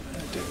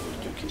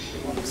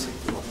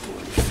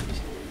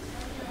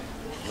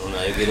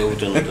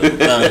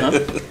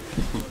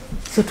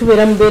so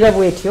tubeera mubeera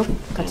bwetyo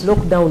kati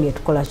lockdown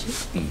etukola ki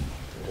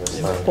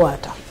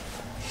etukwata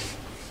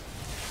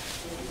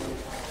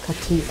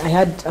kati I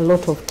had a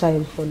lot of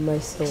time on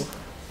myself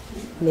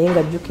naye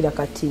nga jjukira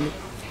kati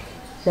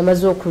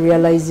namaze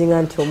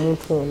okurealizinga nti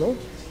omuntu ono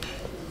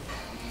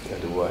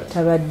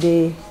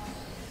tabadde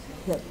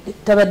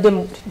it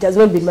has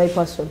not been my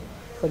person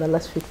for the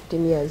last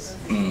 15 years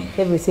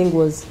everything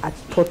was a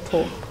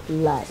total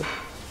lie.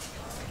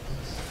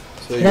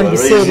 So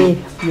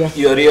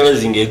you are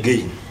realizing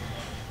again.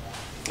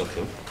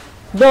 Okay.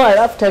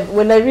 No,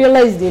 when I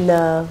realized in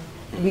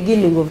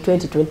beginning of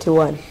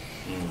 2021,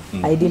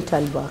 I didn't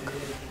turn back.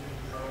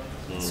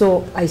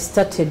 So I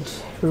started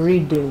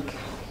reading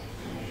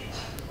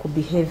ku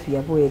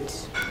behavior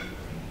bwet.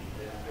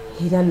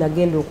 Era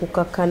nagenda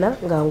okukakana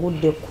nga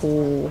ngudde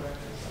ku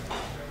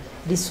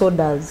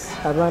disorders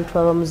abantu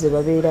abamu ze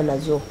babeera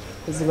nazo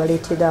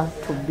ezibaleetera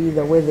to be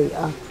the way they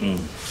are.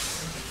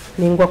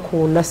 Ningwa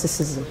ku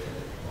narcissism.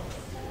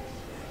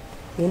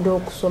 Ngenda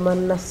okusoma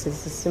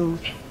narcissism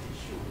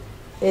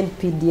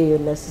NPD,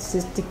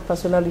 narcissistic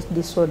personality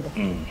disorder.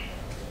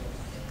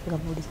 nga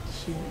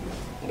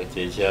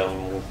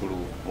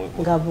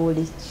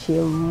buli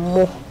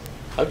kimu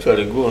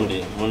actually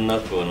gundi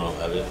munnaffe ono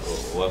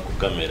wa ku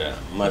kamera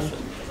Martha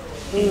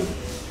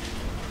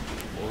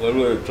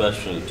waliwo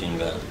twashooting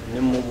nga ne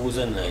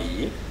mubuuza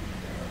naye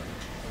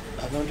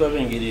abantu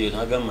ab'engeri eyo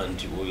n'agamba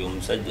nti oyo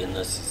omusajja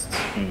narcissist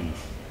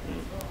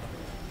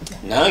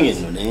nange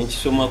nno naye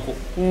nkisomako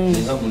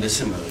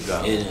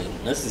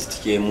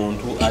narcissist kye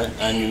muntu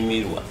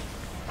anyumirwa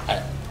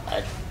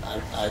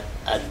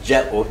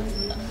ajja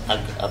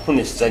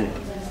afuna essanyu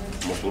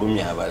mu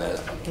kulumya abalala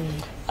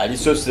ali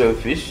so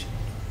selfish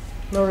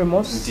no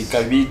remorse nti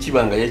kabi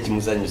kibanga ye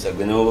kimusanyusa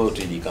gwe newoba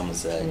otiriika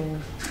musaayi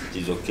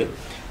kizoke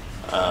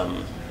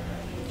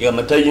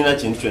gamba talina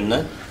kintu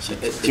kyonna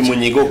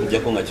kimunyiga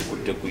okujjako nga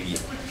kikutte ku ye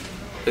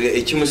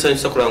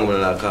ekimusanyusa kulanga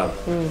mulala akaaba.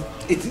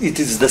 It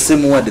is the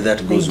same word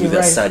that goes with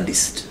a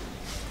sadist.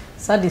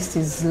 Sadist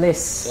is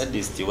less.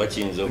 Sadist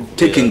wachiyinza okubeera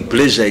Taking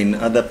pleasure in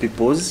other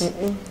people's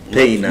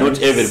pain.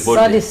 Not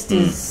everybody. Sadist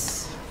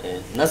is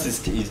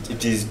narcissist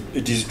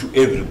it is to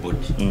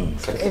everybody.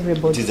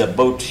 everybody. It is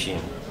about him.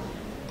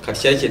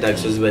 Kati kyali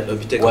kyetaagiso ziba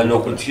obiteeka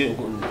Wano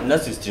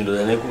narcissist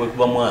ndoza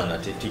nekuba mwana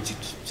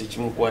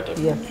tekimukwata.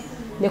 Yeah.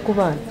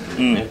 Nekubana.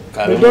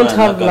 They don't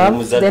have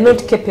love. They're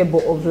not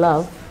capable of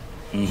love.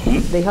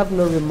 They have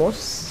no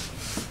remorse.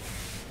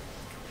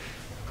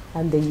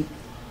 And they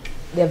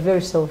are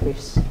very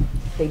selfish.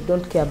 They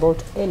don't care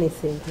about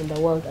anything in the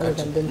world other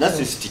than themselves.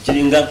 Narcissist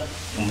kiringa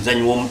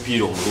omuzanyi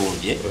w'omupiira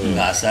omulungi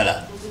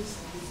ng'asala.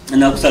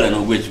 Nakusala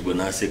n'ogwekigo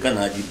n'aseka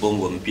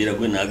n'agibonga omupiira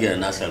gwe n'agenda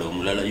n'asala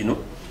omulala, you know.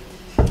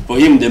 For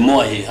him, the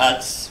more he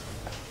hurts,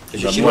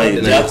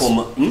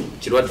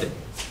 kirwadde.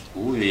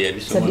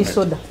 It's a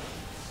disorder.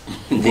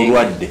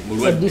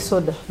 It's a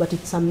disorder, but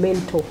it's a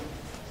mental.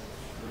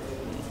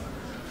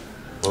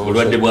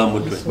 Bulwadde bwa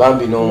mutwe.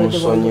 Bambi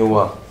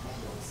n'omusonyiwa.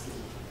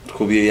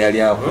 Kubye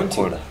yali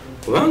akola.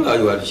 Kubanga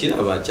ali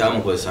walikiraba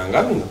kyamukozesa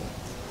nga bino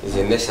is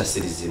a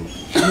necessaryism.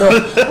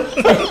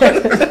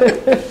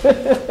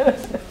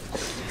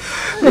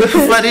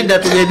 Farida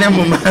tugende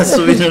mu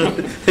maaso bino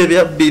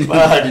ebyabiri.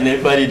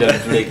 Farida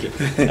tuleke.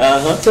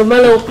 So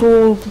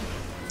Malo,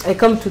 I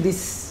come to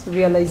this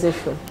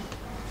realization.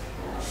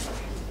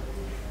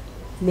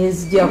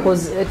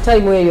 Because a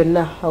time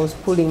where I was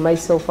pulling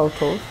myself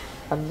out of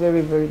a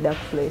very, very dark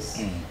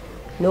place.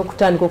 No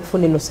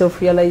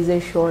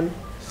self-realization.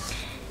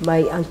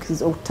 My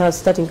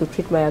starting to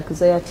treat my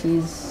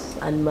anxieties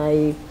and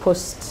my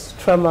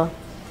post-trauma.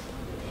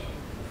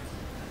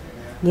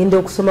 Ngende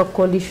okusoma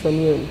condition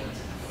yeni.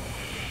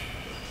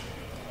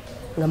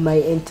 My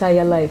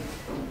entire life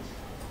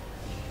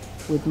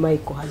with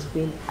Michael has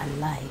been a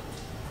lie.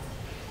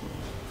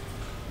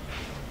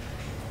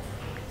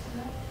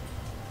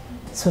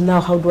 So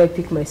now how do I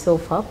pick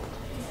myself up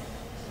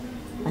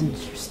and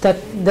start?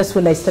 That's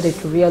when I started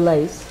to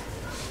realize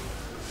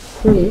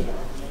who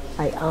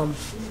I am.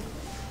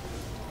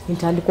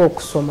 Intandiko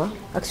okusoma.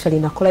 Actually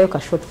nakolayo ka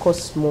short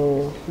course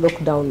mo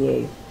lockdown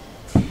yeyo.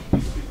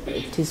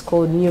 It is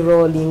called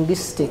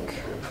neuro-linguistic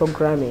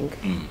programming.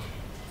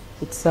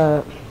 It's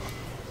how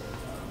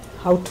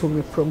to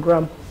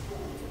reprogram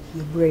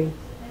your brain.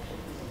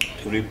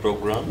 To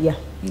reprogram? Yeah.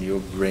 Your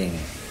brain.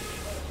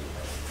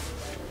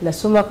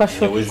 Nasoma ka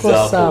short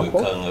course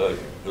ako.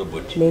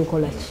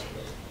 Nenkola ki?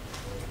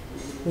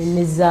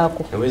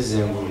 Nizaako.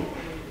 Ewezengulu.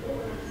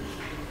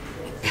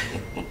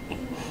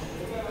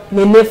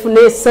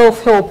 Nenefune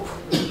self-help,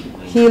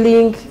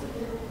 healing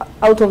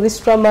out of this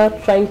trauma,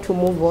 trying to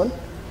move on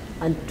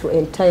and to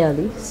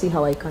entirely see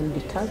how I can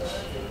detach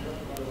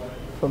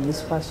from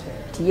this person.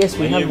 Yes,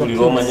 we have the kids.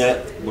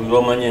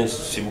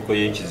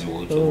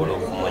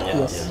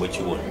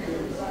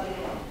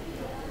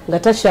 Nga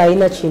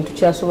takyalina kintu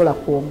kyasobola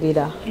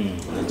kwogera.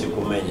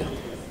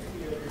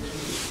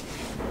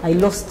 I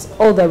lost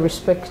all the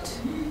respect.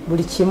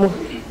 Buli kimu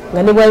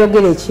nga ne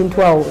bwayogera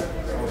ekintu awo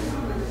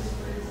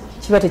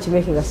kiba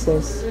tekimaking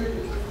sense.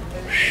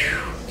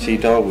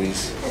 Kiyitawo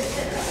bwisi.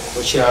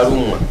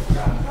 Okyalumwa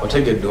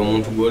otegedde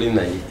omuntu gw'oli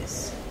naye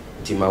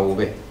nti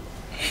mawube.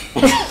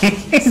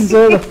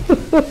 Zolo.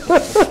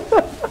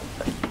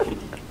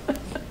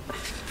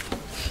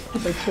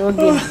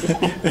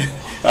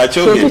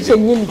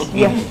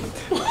 Akyogedde.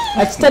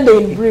 Akitadde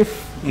in brief.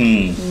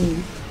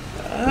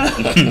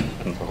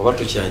 Oba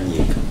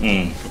tokyanyiika.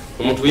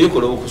 Omuntu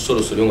yeekola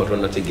okusolosolo nga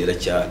tonnategeera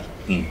kyali.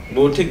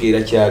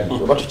 Bw'otegeera kyali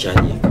oba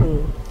tokyanyiika.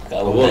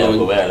 Oba onoonya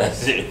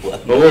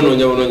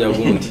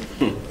gundi.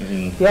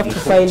 You have to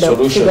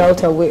figure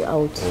out a way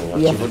out.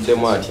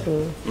 Kivuddemu atya.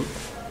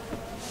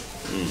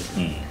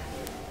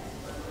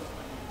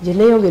 Gye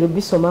neeyongera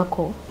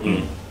obisomako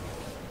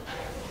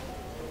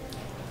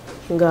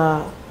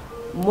nga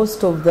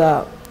most of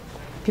the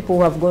people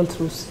who have gone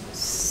through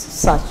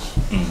such,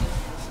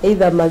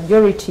 either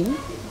majority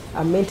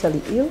are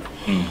mentally ill,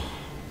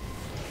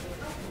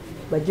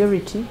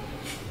 majority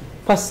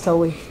passed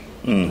away,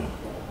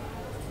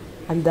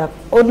 and the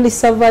only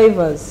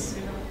survivors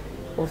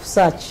of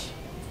such,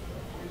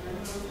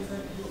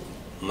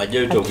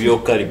 majority of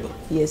your caliber.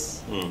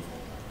 Yes,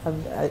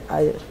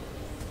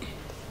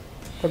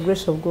 the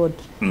grace of God.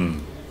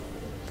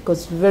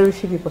 Because very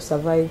few people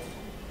survive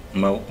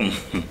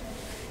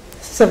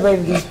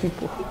these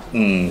people.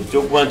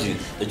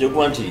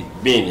 ekyokuba nti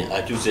Ben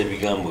akyusa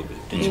ebigambo bye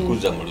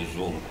tekikuza mu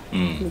luzungu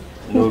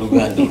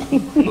n'oluganda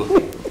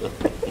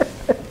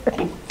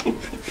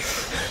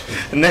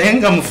naye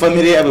nga mu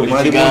famire yabwe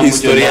mwali mu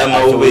history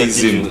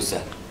y'amawubeizim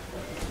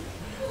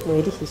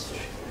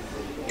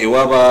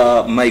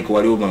ewaba Mike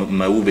waliwo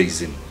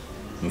mawubeizim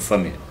mu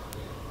famire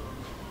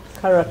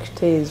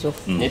characters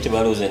of naye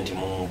tebalooza nti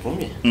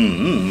mumuvumye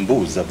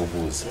mbuuza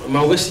bubuuza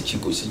mawube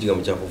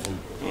sikigambo kyakuvuma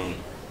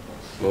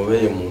mawube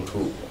ye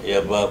muntu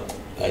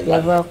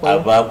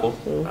avaako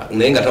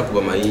naye nga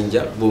takuba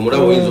mayinja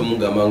bw'omulaba oyinza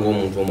omugamba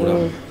ng'omuntu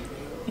omulamu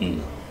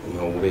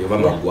mawube oba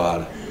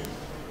magwala.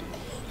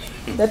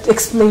 That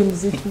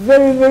explains it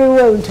very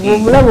well.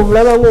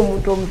 Mulaba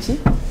ng'omuntu omuki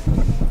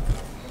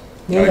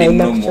naye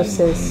alina kucho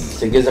sense.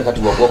 Kitegeeza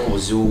kati wakuba ku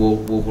buzibu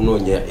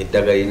bw'okunoonya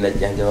eddagala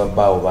erinajjanjaba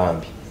bbaawo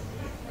bambi.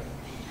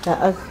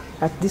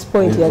 At this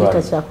point yali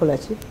takyakola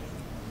ki?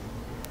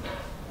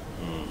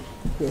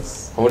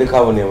 Yes. Omuleka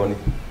aboneebone.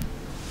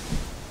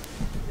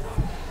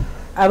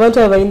 Abantu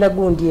abo balina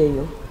gundi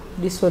eyo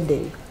disorder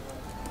eyo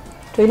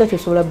tolina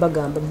kyosobola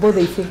bagamba both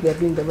they think they are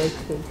doing the right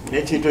thing.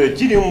 Nekintu eyo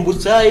kiri mu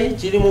busaayi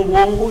kiri mu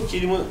bwongo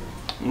kiri mu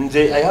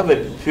nze I have a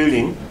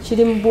feeling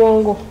kiri mu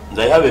bwongo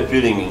nze I have a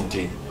feeling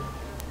nti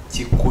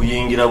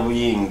kikuyingira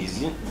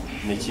buyingizi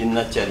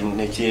nekina kyali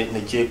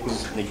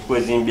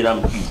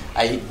nekikwezimbiramu.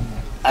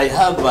 I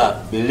have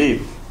a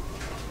belief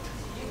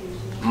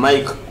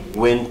Mike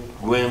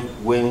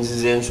when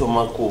nzize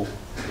nsomako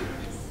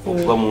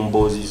okuva mu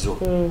mboozi zo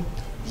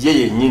ye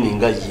yennyini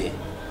nga ye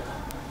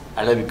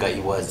alabika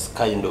he was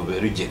kind of a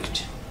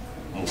reject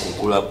mu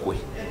kukula kwe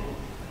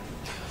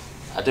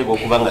ate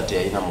okuba nga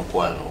teyalina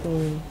mukwano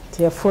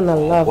teyafuna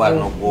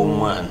mukwano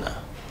gw'omwana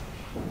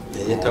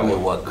yayetamu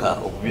ewaka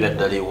okubira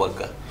ddala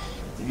ewaka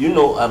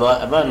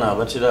abaana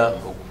abatera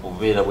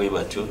okubeera bwe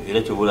batyo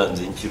era kyobula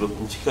nze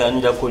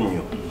nkikayanirako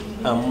nnyo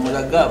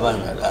mulaga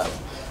abaana laabo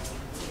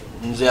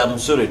nze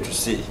amusore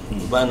tuse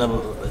baana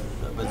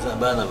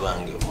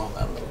bange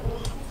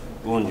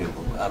gundi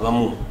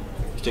abamu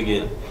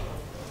kitegeera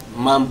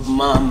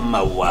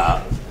mama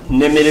wa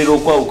nemerera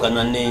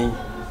okwawukana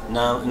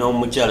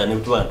n'omukyala ne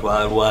tuba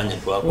twalwanya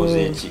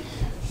twakoze eki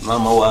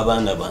mama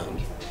w'abaana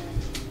bange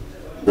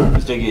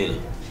kitegeera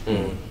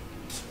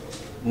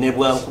ne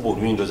bwankuba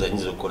olwindo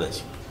zanyinza okukola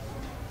ki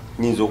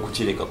nyinza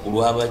okukireka ku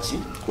lwabaki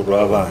ku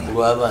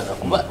lw'abaana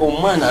kuba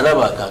omwana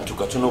alaba akantu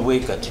katono bwe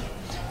kati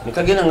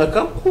nekagenda nga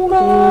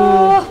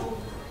kakula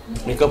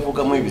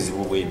nekafuukamu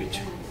ebizibu bwe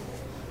bityo.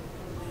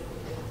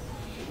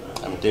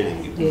 I'm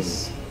telling you.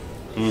 Yes.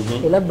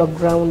 Era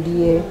background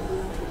ye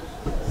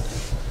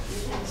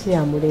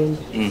siyamulembe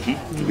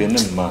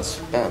tugende mu maaso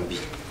bambi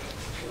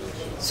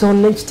so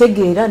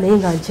nekitegeera naye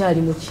nga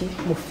nkyali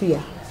mu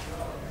fear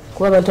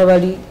kuba abantu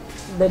abali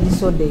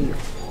disorder eyo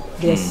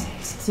they are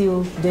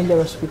still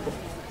dangerous people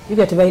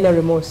biga tebalina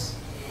remorse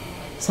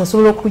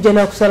sasobola okujja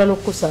nakusala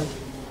n'okusala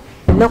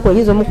ennaku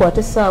eyinza omukwata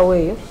essaawa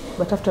eyo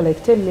but after like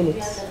 10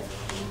 minutes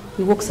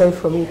he walks away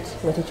from it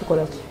nga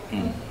tekikola ki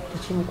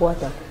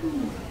tekimukwatako.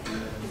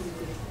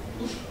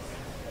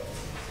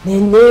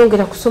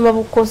 Neyongera kusoma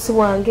bukosi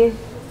bwange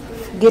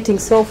getting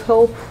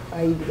self-help.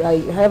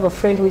 I have a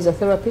friend who is a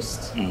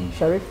therapist,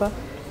 Sharifa.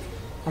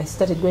 I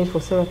started going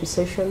for therapy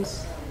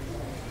sessions.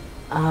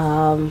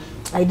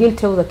 I didn't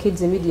tell the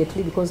kids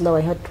immediately because now I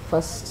had to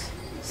first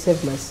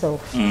save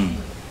myself.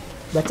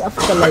 But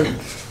after like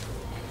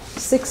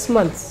 6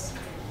 months,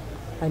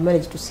 I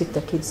managed to sit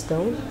the kids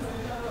down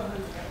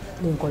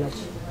in college.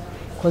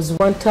 Because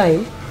one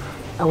time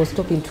I was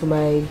talking to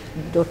my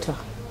daughter.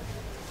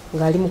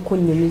 Ngali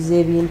mukunyumiza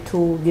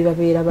ebintu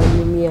bibabeera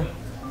banyumya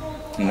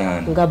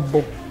nga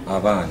bo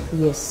abaana.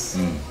 Yes.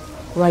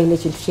 Lwalina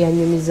ekintu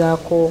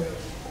kyeyanyumizaako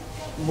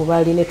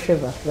bwebali ne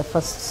Trevor, the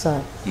first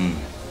son.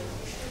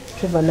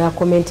 Trevor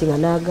commenting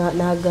and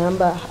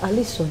n'agamba,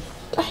 Alison,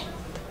 I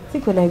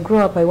think when I grow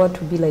up I want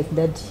to be like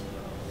Daddy.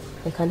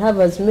 I can have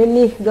as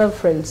many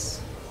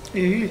girlfriends.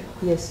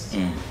 Yes.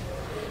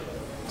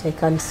 I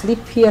can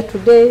sleep here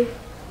today.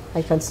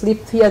 I can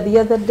sleep here the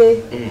other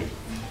day.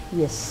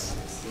 Yes.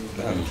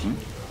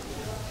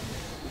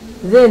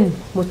 Then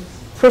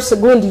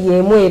gundi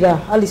yemwera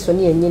Alison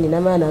yennyini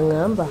n'amaana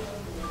ngamba,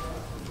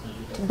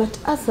 but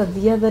Arthur,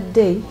 the other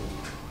day,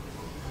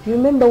 you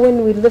remember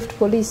when we left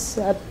police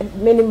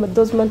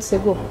those months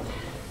ago?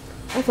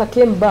 Arthur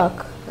came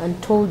back and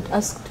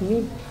asked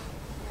me,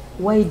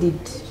 why did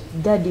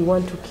Daddy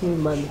want to kill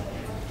Mommy?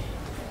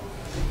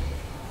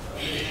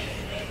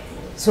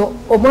 So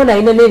omwana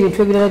alina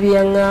n'ebintu ebirala bye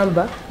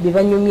yaŋŋamba bye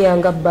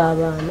banyumyanga bba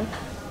abaana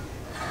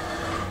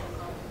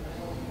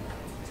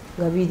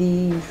nga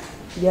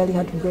byali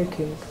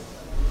heartbreaking.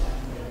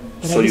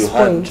 So you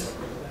had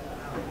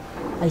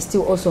I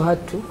still also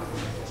had to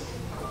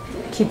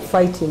keep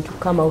fighting to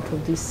come out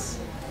of this.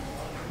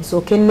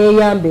 So can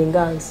neyambe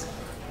nganzi,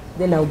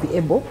 then I'll be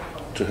able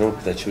to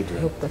help the children,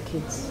 help the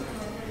kids.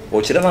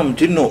 Ochirama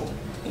mtino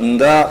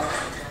nga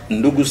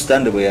ndugu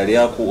stand bwe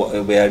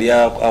yali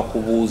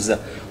akubuuza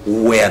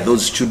were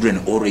those children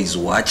always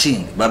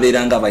watching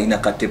babeeranga balina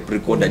ka tape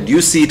recorder. Do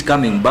you see it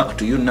coming back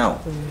to you now?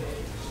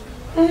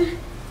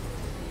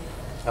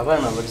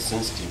 Abaana very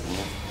sensitive.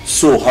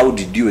 So how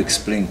did you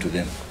explain to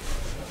them?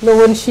 No,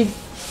 when she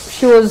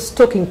was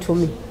talking to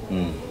me.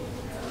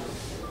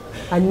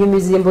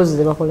 Anyumiza emboozi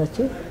ze bakola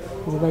ki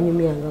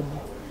zibanyumyanga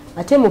bo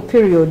ate mu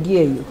period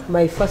yeyo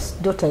my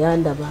first daughter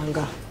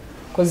yandabanga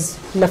because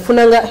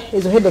nafunanga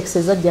ezo headaches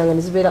ezajjanga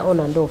nezibeera on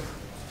and off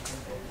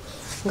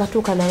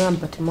ngatuuka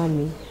nagamba but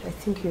mommy I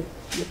think you're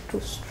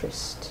too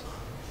stressed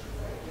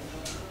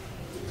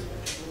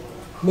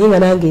ninga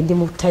nange ndi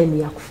mu time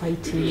ya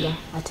kufightinga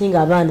ate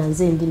nga abaana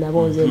nze ndi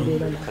nabo nze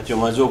mbeera kati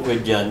omaze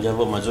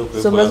okwejjanjaba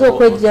maze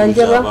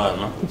okwejjanjaba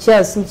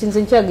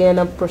nze nkyagenda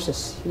na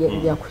process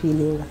ya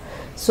kuhealinga.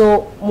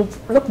 So mu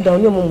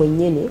lockdown yomu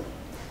mwennyene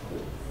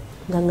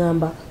nga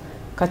ngamba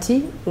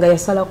kati nga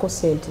yasalako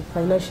sente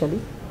financially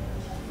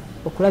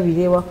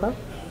okulabira ewaka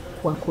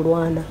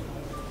wakulwana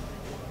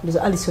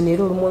ndoza Alison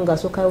era olumu nga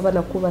asooka oba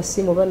nakuba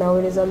simu oba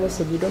naweereza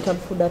message you don't have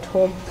food at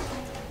home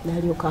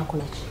nalyoka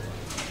akola ki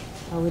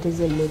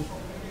aweereza emmere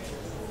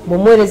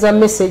bw'omuweereza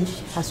message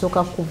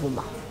asooka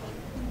kuvuma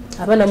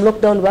abaana mu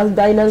lockdown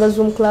balinanga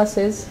Zoom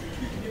classes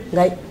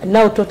nga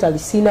now totally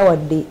sina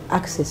wadde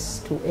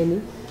access to any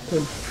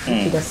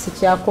kida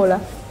sikyakola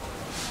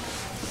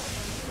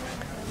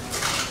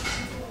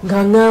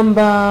nga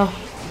ngamba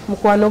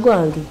mukwano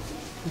gwange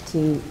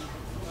nti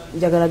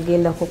njagala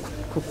genda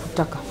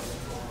kutaka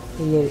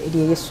eri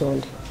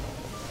eyesonde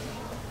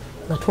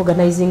nga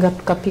tuorganizinga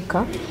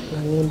tukapika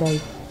nga ngendayo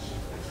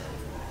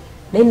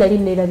naye nali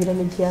neerabira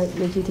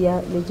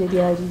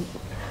negyelyali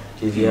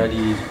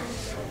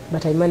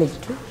but I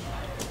managed to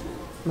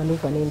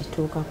manuva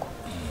nendituukako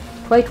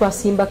twali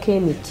twasimbako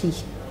emiti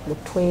mu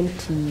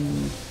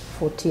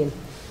 2014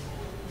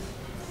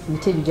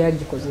 emiti egyo gyali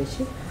gikoze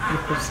eki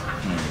gikuze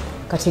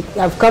kati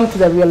I've come to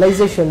the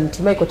realization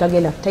nti Michael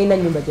tagenda talina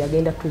nyumba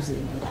gyagenda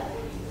tuzimbira.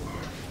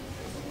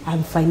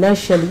 I'm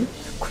financially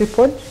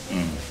crippled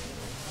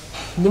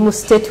ndi mu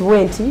state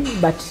wenti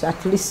but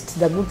at least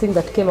the good thing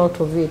that came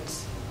out of it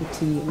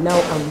now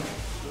I'm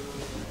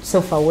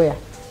self-aware.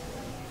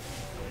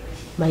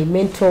 My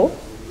mentor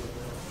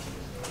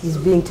is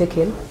being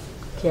taken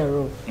care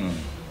of.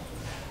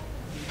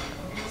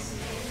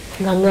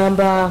 Nga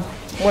ngamba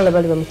mwala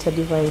bali bamita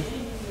divine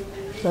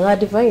nga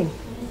divine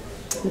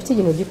emiti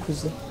gino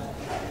gikuze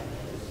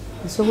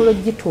nsobola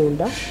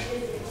ogitunda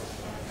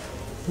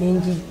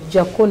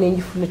nenjijjako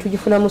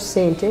netugifunamu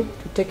ssente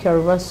to take care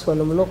of us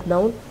wano mu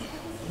lockdown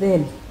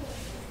then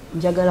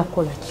njagala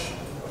kola ki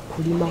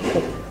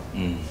kulimako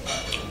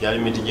gyali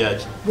miti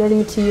gyaki gyali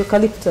miti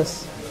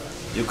eucalyptus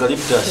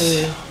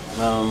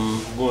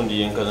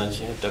gundi yenkana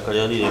ki ettaka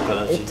lyali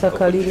yenkana ki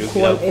ettaka liri ku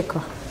 1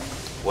 acre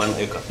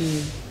 1 acre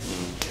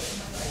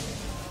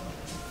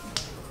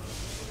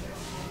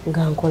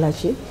nga nkola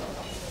ki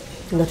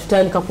nga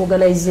tutandika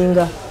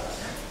kuorganizinga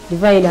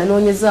divine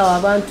anoonyezaawo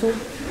abantu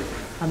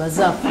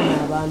amaze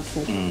afuna abantu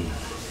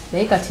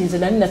naye kati nze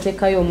nali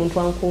nateekayo omuntu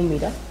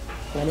ankuumira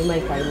nga ne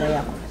Mike alinayo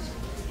akola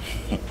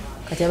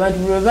kati abantu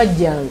bwe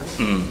bajjanga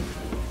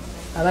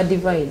aba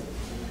divine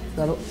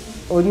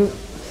oli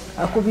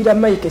akubira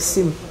Mike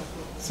essimu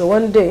so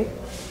one day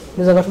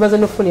nza nga tumaze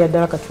n'okufunira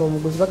ddala kati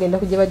omuguzi bagenda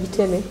kujja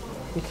bagiteme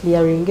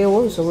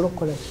clearingewo nsobole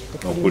okukola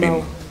ki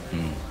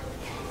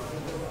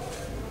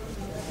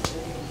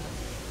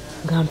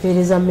nga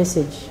mpeereza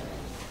message.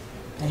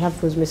 I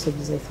have those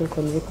messages I think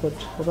on record.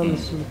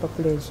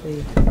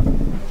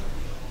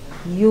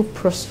 You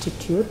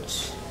prostitute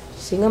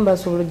singa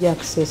mbasobola gya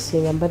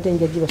accessinga mbadde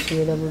nja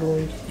gibasomera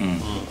bulungi.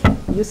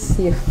 You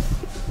thief.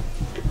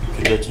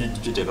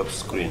 Kiteeka ku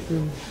screen.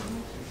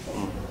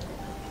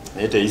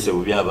 Naye teyise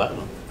bubi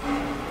abaana.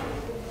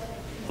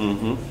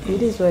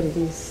 It is what it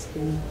is.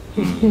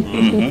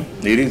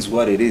 It is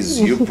what it is.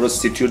 You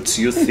prostitutes,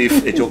 you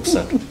thief,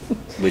 ekyokusatu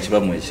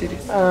bwekibamu ekiri.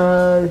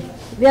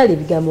 Byali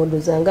ebigambo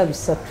ndowooza nga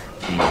bisatu.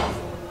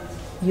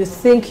 You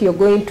think you're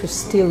going to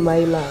steal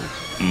my land.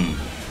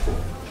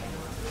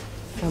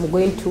 I'm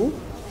going to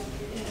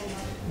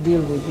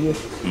deal with you.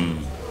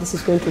 This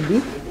is going to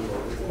be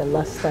the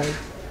last time.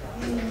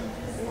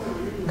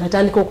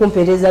 Ngatandika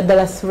okumpeereza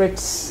ddala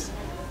threats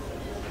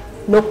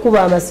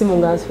n'okukuba amasimu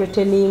nga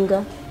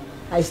threateninga.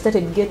 I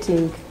started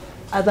getting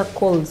other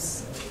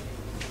calls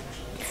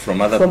from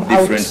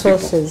different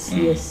sources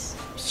people. Yes.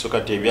 So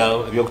kati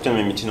ebyokutema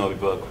emiti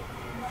n'obivaako.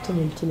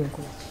 Tema emiti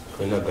n'enkola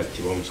olina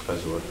gattibwa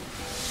omukazi wa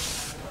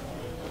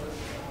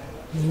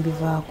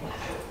nimbivaako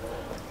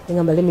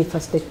engamba let me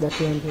first take that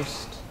land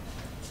rest.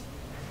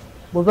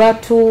 Bwe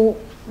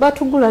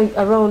batugula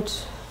around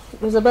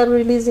it was about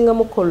releasing a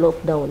muko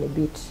lockdown a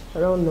bit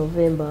around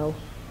November.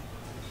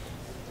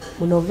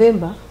 Mu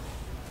November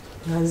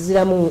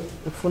nziramu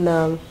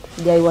nfuna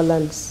Jaiwa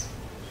lands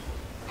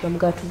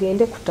namuga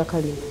tugende ku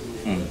ttaka lino.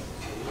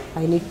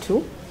 I need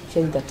to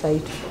change the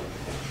title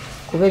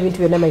kuba ebintu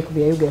byonna Mike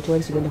byayogera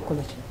tewali kigenda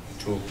kukola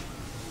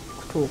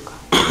kutuuka.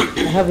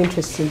 I have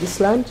interest in this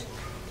land.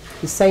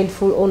 He signed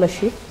full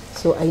ownership,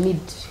 so I need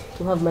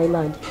to have my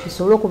land.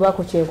 Nsobola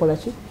okubaako kyenkola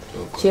ki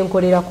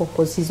kyenkolerako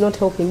because he's not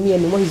helping me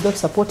anymore, he's not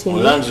supporting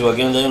me. Lands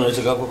wagendayo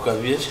n'otekako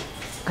kabyeki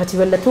kati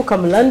bwe natuuka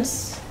mu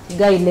lands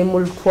guy ne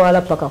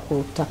mulutwala paka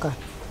ku ttaka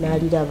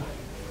n'aliraba.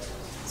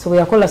 So we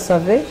yakola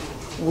survey,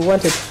 we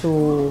wanted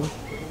to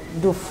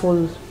do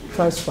full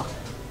transfer.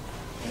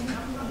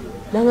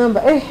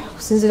 Nangamba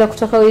kusinziira ku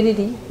ttaka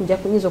weriri nja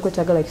kunyinza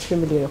okwetagala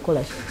extremely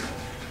yakola ki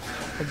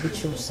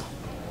obikyusa.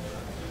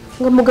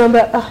 Nga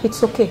mugamba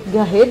it's okay,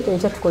 go ahead,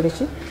 enkya tukole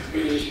ki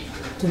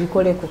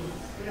tubikoleko.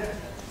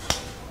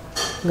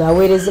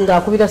 Ng'aweereza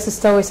ng'akubira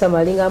sister we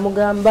Samali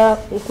ng'amugamba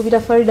nkubira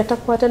Farida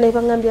takwata naye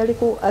bangambye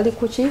ali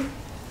ku ki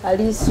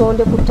ali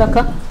sonde ku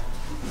ttaka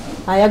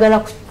ayagala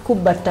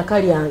kubba ttaka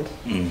lyange.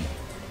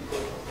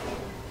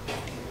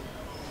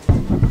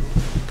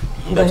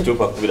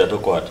 Ndakituuka kubira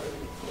tokwata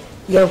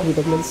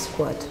yankubira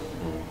mesikwata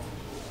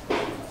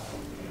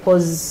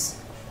because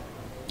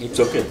it's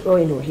okay. Oh,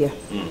 no, here.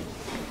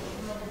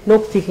 No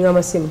picking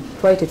amasimu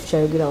twali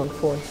tetukyayogera on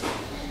phone.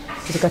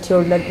 Kati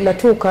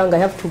natuuka nga I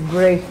have to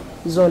gray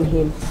zone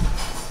him.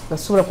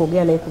 Nasobola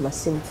kwogera naye ku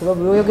masimu kuba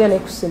buli oyogera naye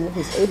ku simu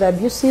he's either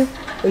abusive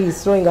or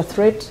he's throwing a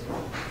threat.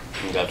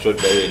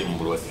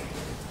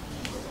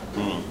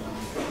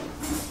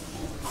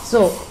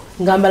 So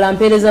ngambala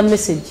mpeereza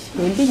message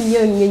embi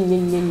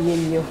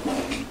nnyo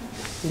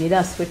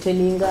ng'era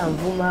threateninga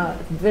anvuma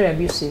very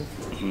abusive.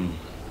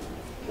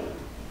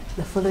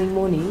 The following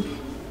morning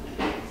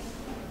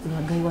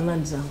ngagayi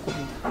walands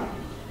ankubira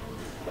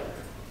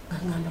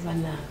ngamba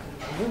bannange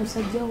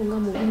omusajja wo nga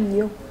mubi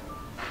nnyo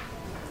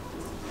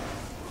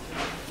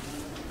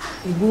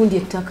egundi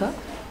ettaka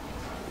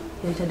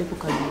yayitaddeko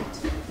kabineti.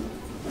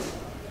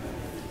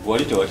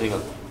 Wali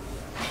tewateekako?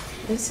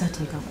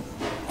 Saateekako.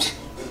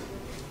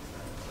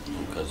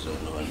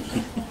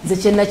 Nze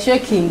kye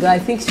nacheckinga I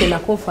think kye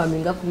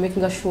naconfirminga ku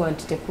making sure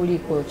nti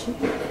tekuliiko ki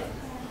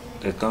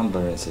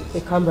encumbrances.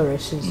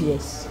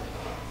 Yes.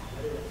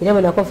 Era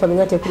bwe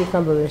naconfirminga tekuli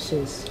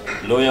encumbrances.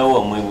 Lawyer wo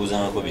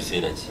wamwebuuzangako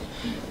biseera ki?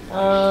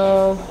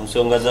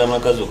 Nsonga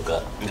z'amaka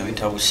zokka nga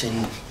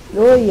bitabusinga.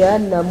 Lawyer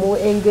namu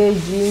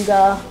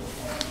engaginga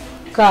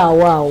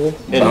kaawaawo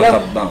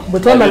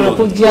bwetwamala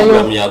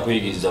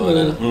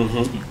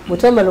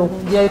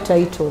okugyayo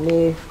title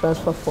ne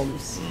transfer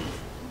forms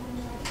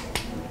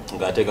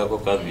ng'ateekako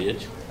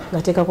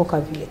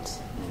caveat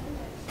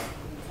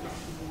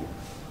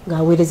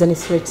ng'aweereza ne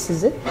threats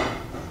ze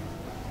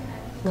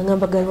nga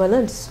ngamba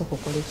galwana nti sooka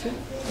okole ki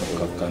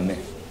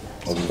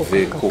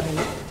obuveeko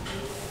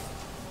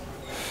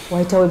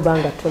wayitawo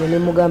ebbanga ttono ne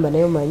mugamba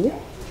naye omanyi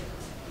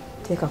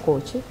teekako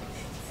ki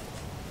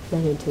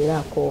nange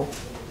nteeraako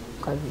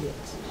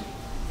caveat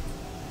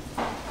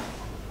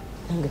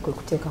nange kwe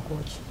kuteekako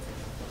ki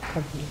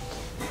caveat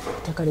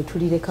ettaka ne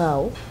tulireko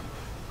awo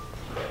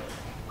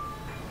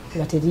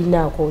nga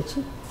terinaako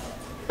ki.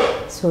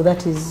 So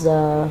that is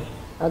around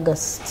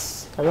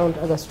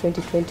August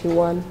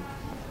 2021.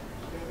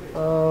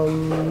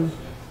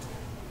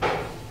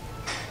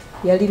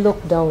 Yali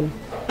lockdown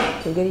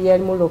engeri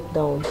yalimu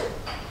lockdown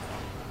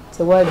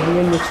tewali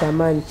nnyo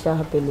kyamaanyi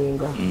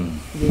kyahappeninga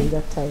during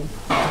that time.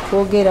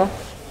 Twogera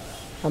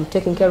I'm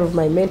taking care of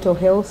my mental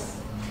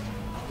health.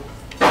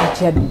 It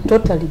had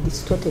totally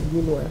distorted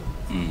meanwhile.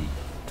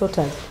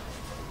 Totally.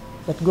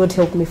 But God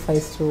helped me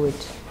fight through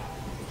it.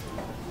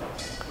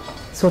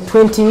 So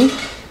 20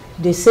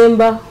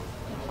 December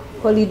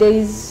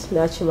holidays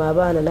nachima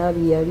abaana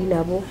nabi yali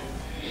nabo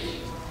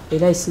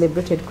era I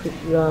celebrated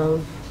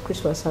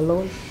Christmas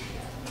alone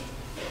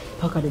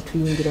paka ne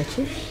tuyingira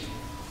ki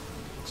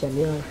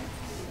January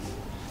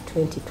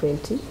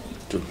 2020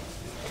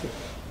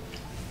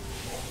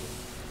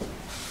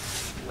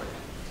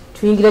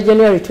 tuyingira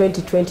January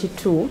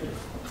 2022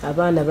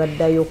 abaana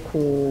baddayo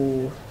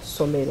ku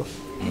somero.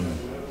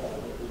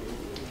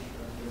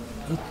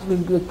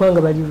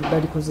 Kwanga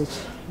bali kozeki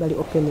bali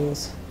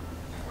openings.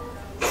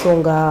 So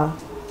nga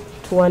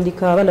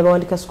tuwandika abaana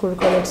bawandika school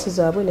requirements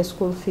zaabwe ne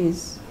school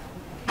fees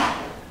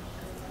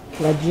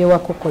nga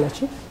gyewako kola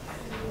ki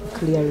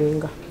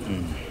clearinga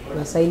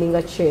nga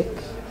signinga check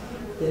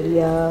yali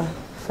ya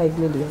 5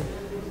 million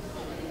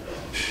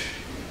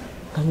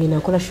ngina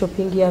nkola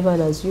shopping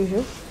y'abaana as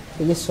usual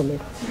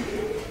ey'essomero.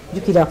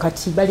 Jukira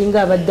kati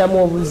balinga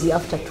abaddamu obuzi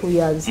after 2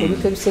 years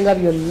ebintu ebisinga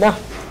byonna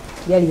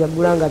byali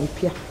bagulanga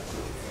bipya.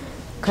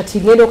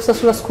 Kati ngenda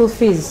okusasula school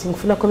fees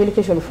nkufuna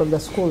communication from the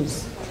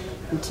schools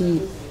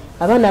nti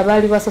abaana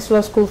abaali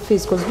basasula school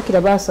fees because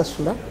jukira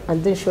basasula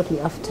and then shortly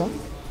after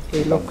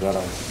they locked.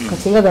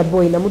 Kati nga the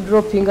boy namu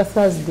droppinga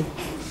Thursday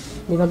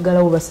ne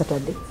baggalawo ba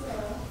Saturday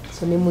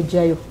so ne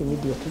mujjayo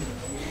immediately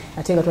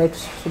ate nga twali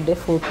tusasudde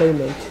full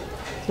payment.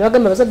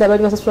 Nabagamba abazadde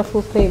abaali basasula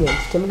full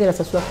payment temugenda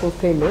sasula full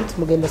payment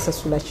mugenda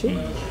sasula ki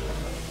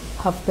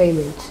half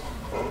payment.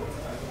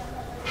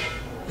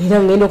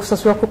 Era ngenda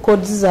okusasula ku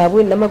codes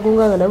zaabwe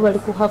namagunga nga nabo bali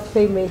ku half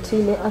payment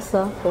ne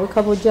asa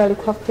owekabojja ali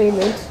ku half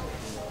payment.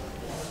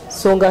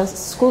 So nga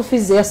school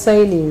fees they are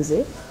signing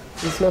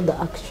is not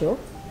the actual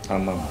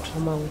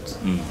amount.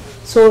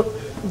 So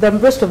the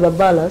rest of the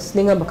balance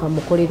ningamba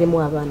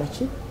kamukoleremu abaana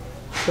ki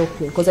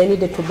shopping because I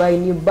needed to buy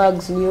new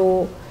bags,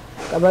 new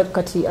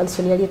kati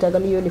Alison yali yetaaga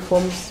ne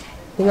uniforms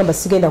ngamba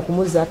sigenda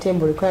kumuza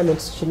tembo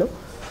requirements kino,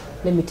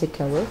 let me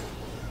take away.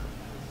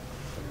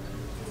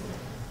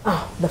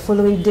 The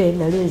following day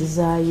nali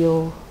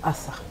nzizaayo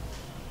Arthur.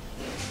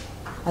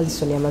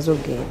 Alison yamaze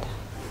okugenda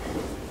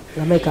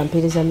ngamaika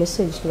mpeereza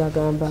message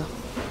ngagamba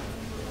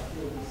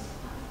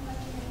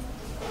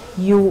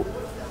you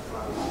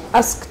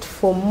asked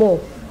for more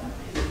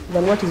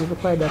than what is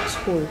required at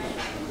school.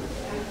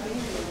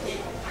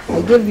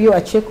 I gave you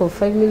a check of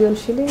 5 million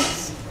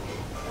shillings.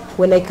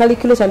 When I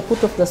calculate and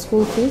put off the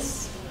school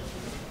fees,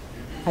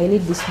 I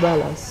need this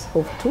balance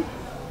of 2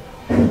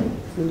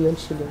 million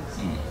shillings.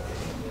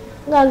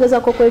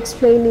 Ngangeza koko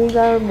explaining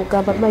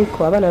mugamba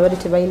Michael abana bali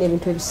tebalina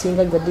ebintu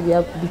ebisinga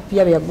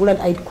bya byagula,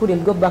 I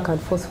couldn't go back and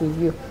forth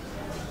with you.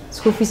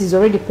 School fees is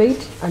already paid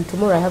and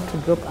tomorrow I have to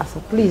drop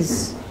Arthur.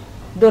 Please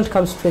don't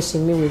come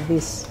stressing me with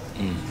this.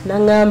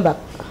 Nangamba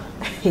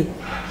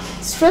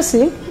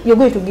stressing, you're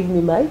going to give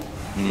me my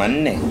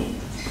money.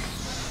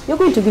 You're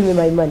going to give me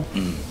my money.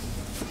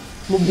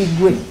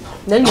 Mubigwe.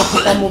 Nani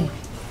yakuta mubi.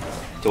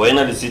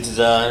 Tewaina receipts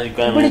za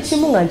requirements. Buli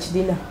kimu nga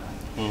nkirina.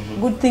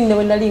 Good thing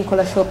when nali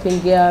nkola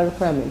shopping ya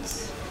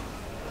requirements.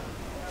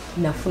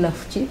 Nafuna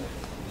fuki,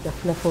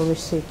 nafuna for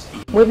receipt.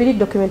 Mwebiri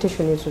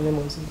documentation yezo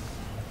nemozi.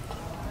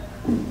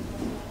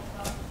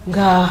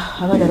 Nga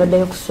abana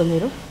baddayo ku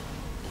ssomero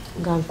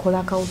nga nkola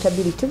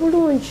accountability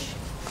bulungi.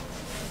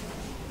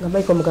 Nga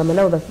Michael mugamba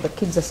now that the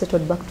kids are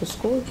settled back to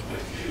school,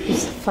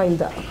 please find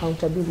the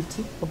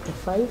accountability of the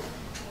 5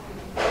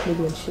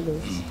 million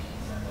shillings.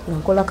 Nga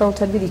nkola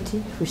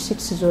accountability,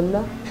 receipts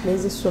zonna,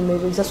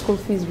 n'ez'essomero, za school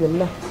fees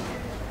byonna.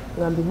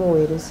 Nga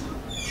mbimuweereza.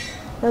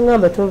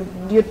 Nangamba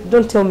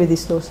don't tell me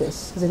this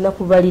nonsense. Nze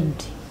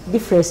nakuvalidde.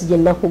 Difference gye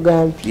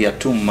nakugambye.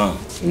 Yatuma.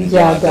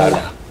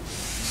 Njagala.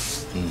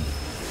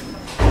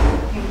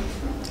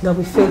 Now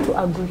we fail to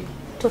agree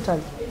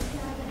totally.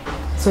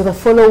 So the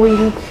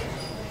following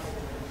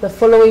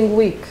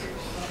week,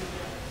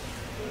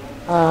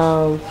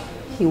 I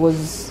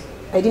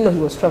didn't know he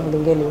was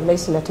traveling anyway.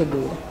 Nice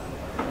nategeera.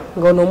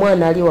 Ngono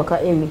mwana ali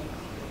waka Emmy.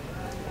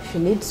 She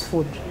needs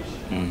food.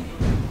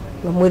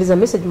 Ngamuweereza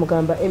message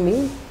mugamba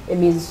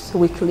Emmy's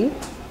weekly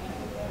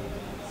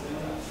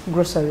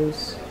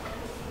groceries.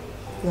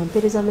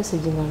 Ngampeereza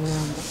message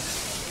ngangamba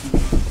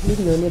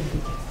miliyoni 2.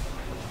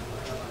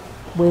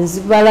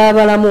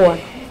 Bwenzibalaabalamu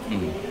wano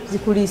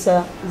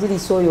zikuliisa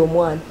ziriisa oyo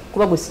omwana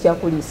kuba gwe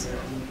sikyakuliisa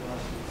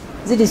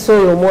ziriisa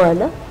oyo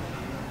omwana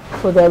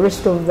for the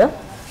rest of the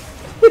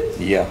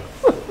yeah.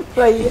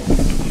 Right.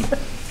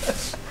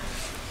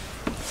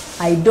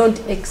 I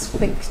don't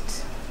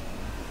expect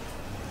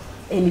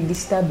any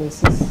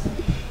disturbances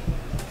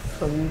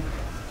from you.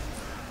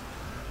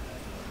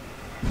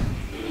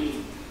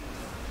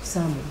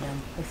 Some of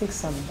them, I think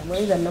some of them,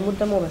 either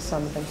Namudam or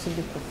some of them.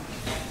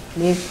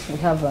 We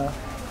have a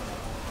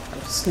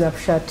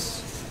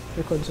snapshot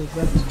records of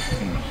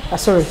that.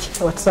 Sorry,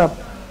 WhatsApp.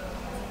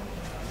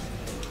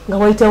 Nga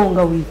waitawo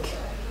nga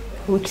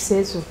week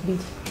says of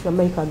bit nga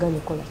Mike aganye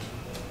kola.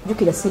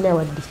 Jukira sina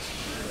waddi.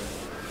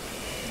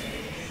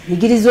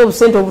 Nigiriza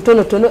obusente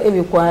obutonotono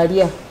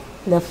ebikwalya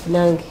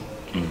nafunange.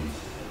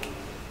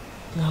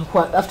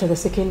 After the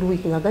second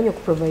week ngaganye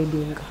ku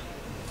providing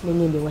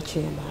nengende wa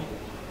chairman.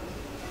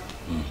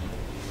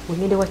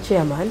 Ngende wa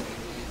chairman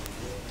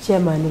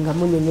nga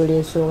munyonyola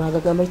ensonga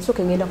agagamba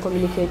kitsoke ngenda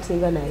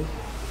communicating naye.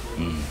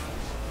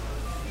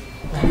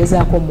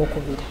 Ngezaako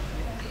omukubira.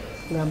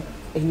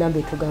 Enamba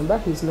etugamba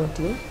he's not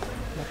in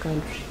the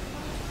country.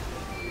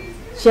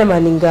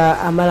 Chairman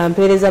nga amala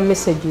mpeereza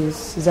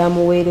messages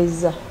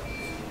zamuweereza.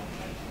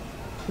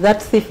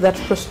 That thief, that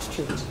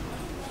prostitute.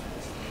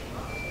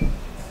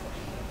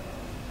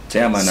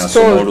 Chairman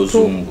asoma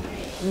oluzungu.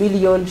 2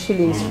 million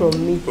shillings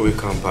from me. We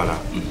Kampala.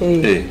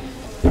 Hey.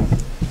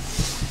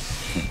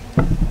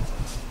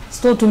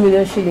 Stole 2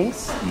 million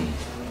shillings.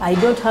 I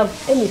don't have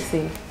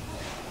anything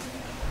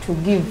to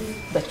give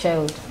the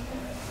child.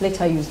 Let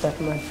her use that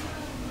money.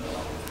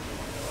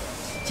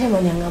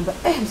 Chairman yangamba,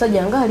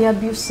 musajja nga ali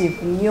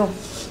abusive nnyo.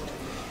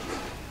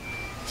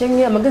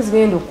 Chenye amagezi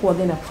genda okuwa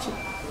genda ku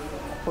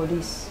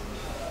police.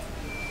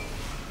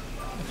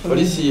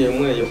 Police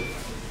yemweyo.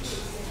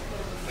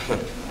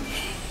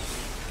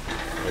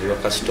 Aliwa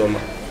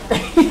customer.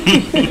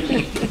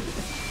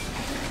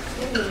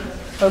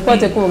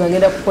 Alipate kuwa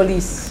ngenda ku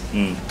police.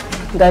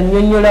 Nga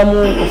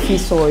nnyonnyolamu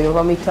office oyo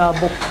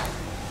bamitabo.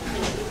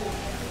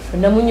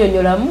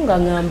 Namunnyonnyolamu nga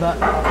ngamba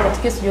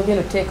kati kesi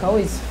gyogenda oteekawo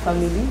is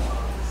family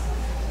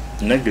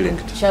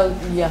neglect. Child,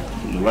 yeah.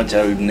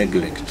 Child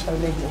neglect.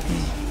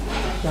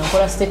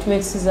 Nankola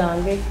statements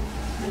zange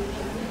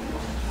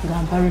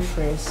nga mpa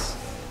reference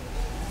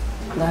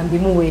nga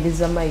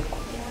mbimuweereza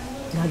Michael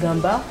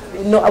ngagamba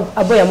no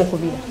abo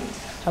yamukubira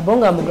abo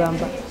nga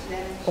mugamba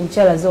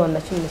omukyala ze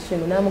wanna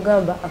kino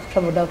namugamba I've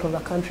traveled out of the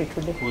country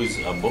today. Who is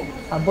Abo?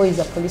 Abo is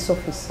a police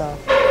officer.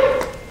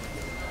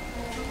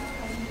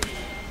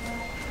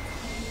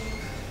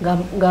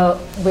 Nga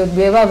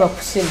bwebaba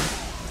kusimu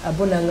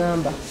abo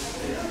nangamba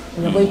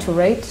I'm going to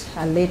write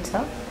a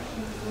letter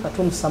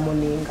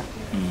batumusamoninga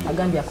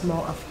agambye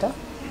akumawo after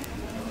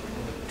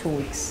 2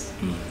 weeks.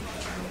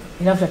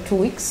 And after 2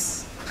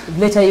 weeks,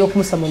 later you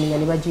come summoning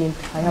and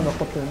I have a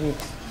copy of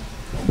it.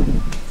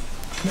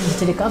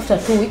 After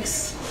 2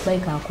 weeks,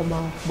 like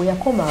akoma, we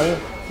akoma o.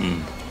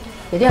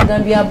 Yali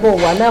agambye abo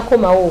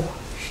wanakoma o,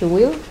 he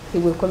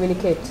will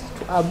communicate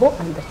to abo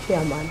and the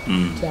chairman.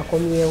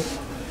 Yakomyewo.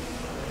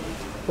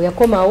 We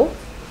akoma o,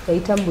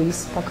 yaita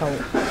mbuyisi paka o.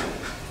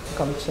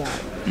 Kamukyalo.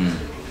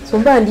 So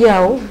mbandi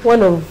awo,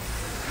 one of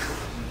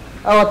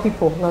our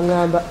people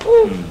ngangamba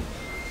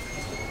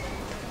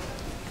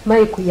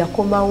Mike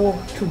yakomawo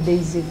 2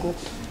 days ago.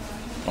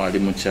 Ali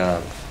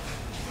mukyalo.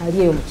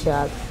 Ali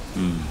mukyalo.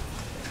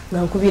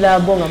 Nankubira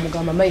abonga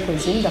mugamba Michael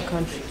is in the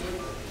country.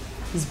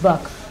 He's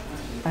back.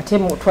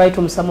 Atemo try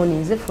to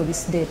summon for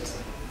this date.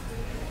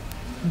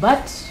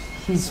 But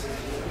he's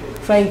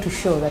trying to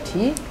show that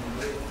he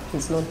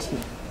is not here.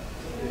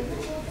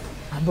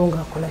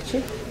 Abonga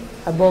kolachi.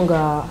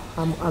 Abonga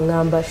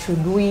angamba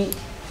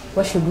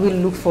what should we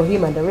look for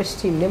him and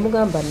arrest him?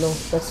 Nemugamba no,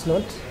 that's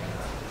not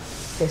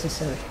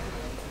necessary.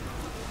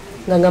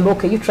 Ngangamba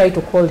okay, you try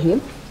to call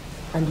him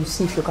and you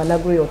see if you can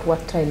agree on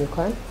what time you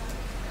can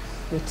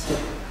meet him.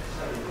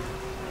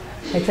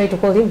 I tried to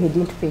call him, he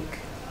didn't pick.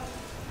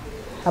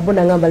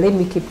 Abona ngamba, let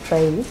me keep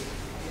trying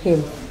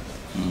him.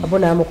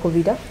 Abona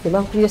amukubira,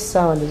 nebankubira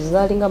sawa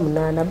ndizalinga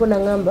munana. Abona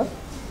ngamba,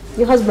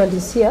 your husband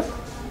is here.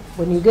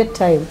 When you get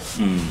time,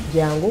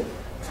 jangu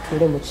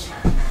tule muchi.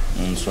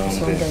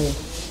 Songa ye.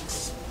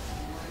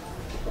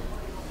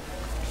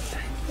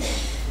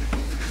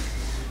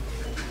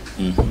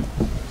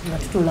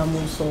 Natutula mu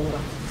nsonga.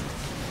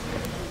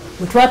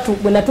 Mutwatu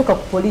bwenatuka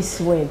ku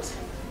police went.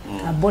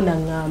 Abona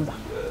ngamba.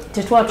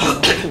 Tetwatu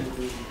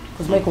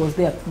because Michael was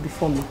there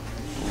before me.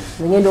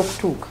 Ngenda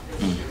okutuuka.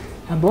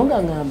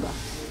 Abonga ngamba.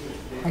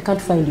 I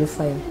can't find your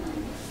file.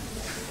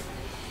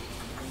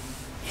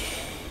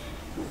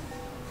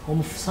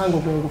 Omusango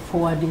gwe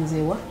forward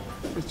nzewa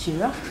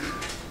ekira.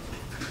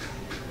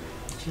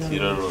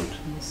 Kira road.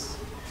 Yes.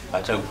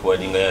 Acha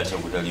kuforwardinga yacha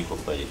kutaliko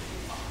file.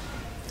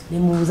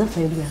 Nemubuza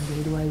file yange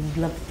ndi wa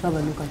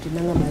laptop kati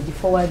nanga maji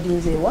forward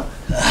nzewa.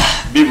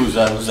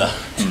 Bibuza.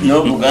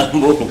 No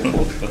bugambo.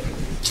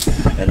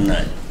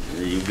 Kana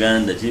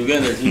Uganda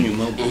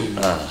kinyuma ko.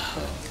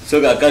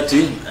 So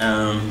kakati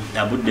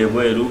abudde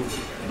bweru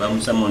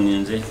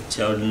bamusamoninze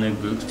child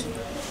neglect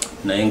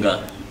nayenga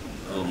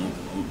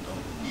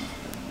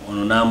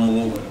ono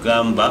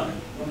namugamba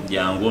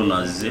jangu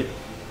naze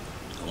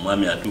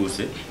omwami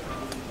atuuse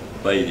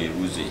bayire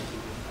buze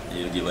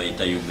eyo gye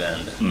bayita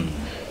Uganda.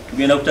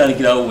 Tugenda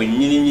kutandikirawo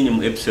wennyini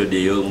mu episode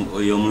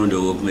ey'omulundi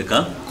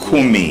ogw'okumeka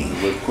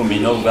 10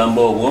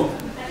 n'obugambo obwo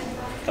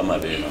kama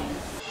beeno.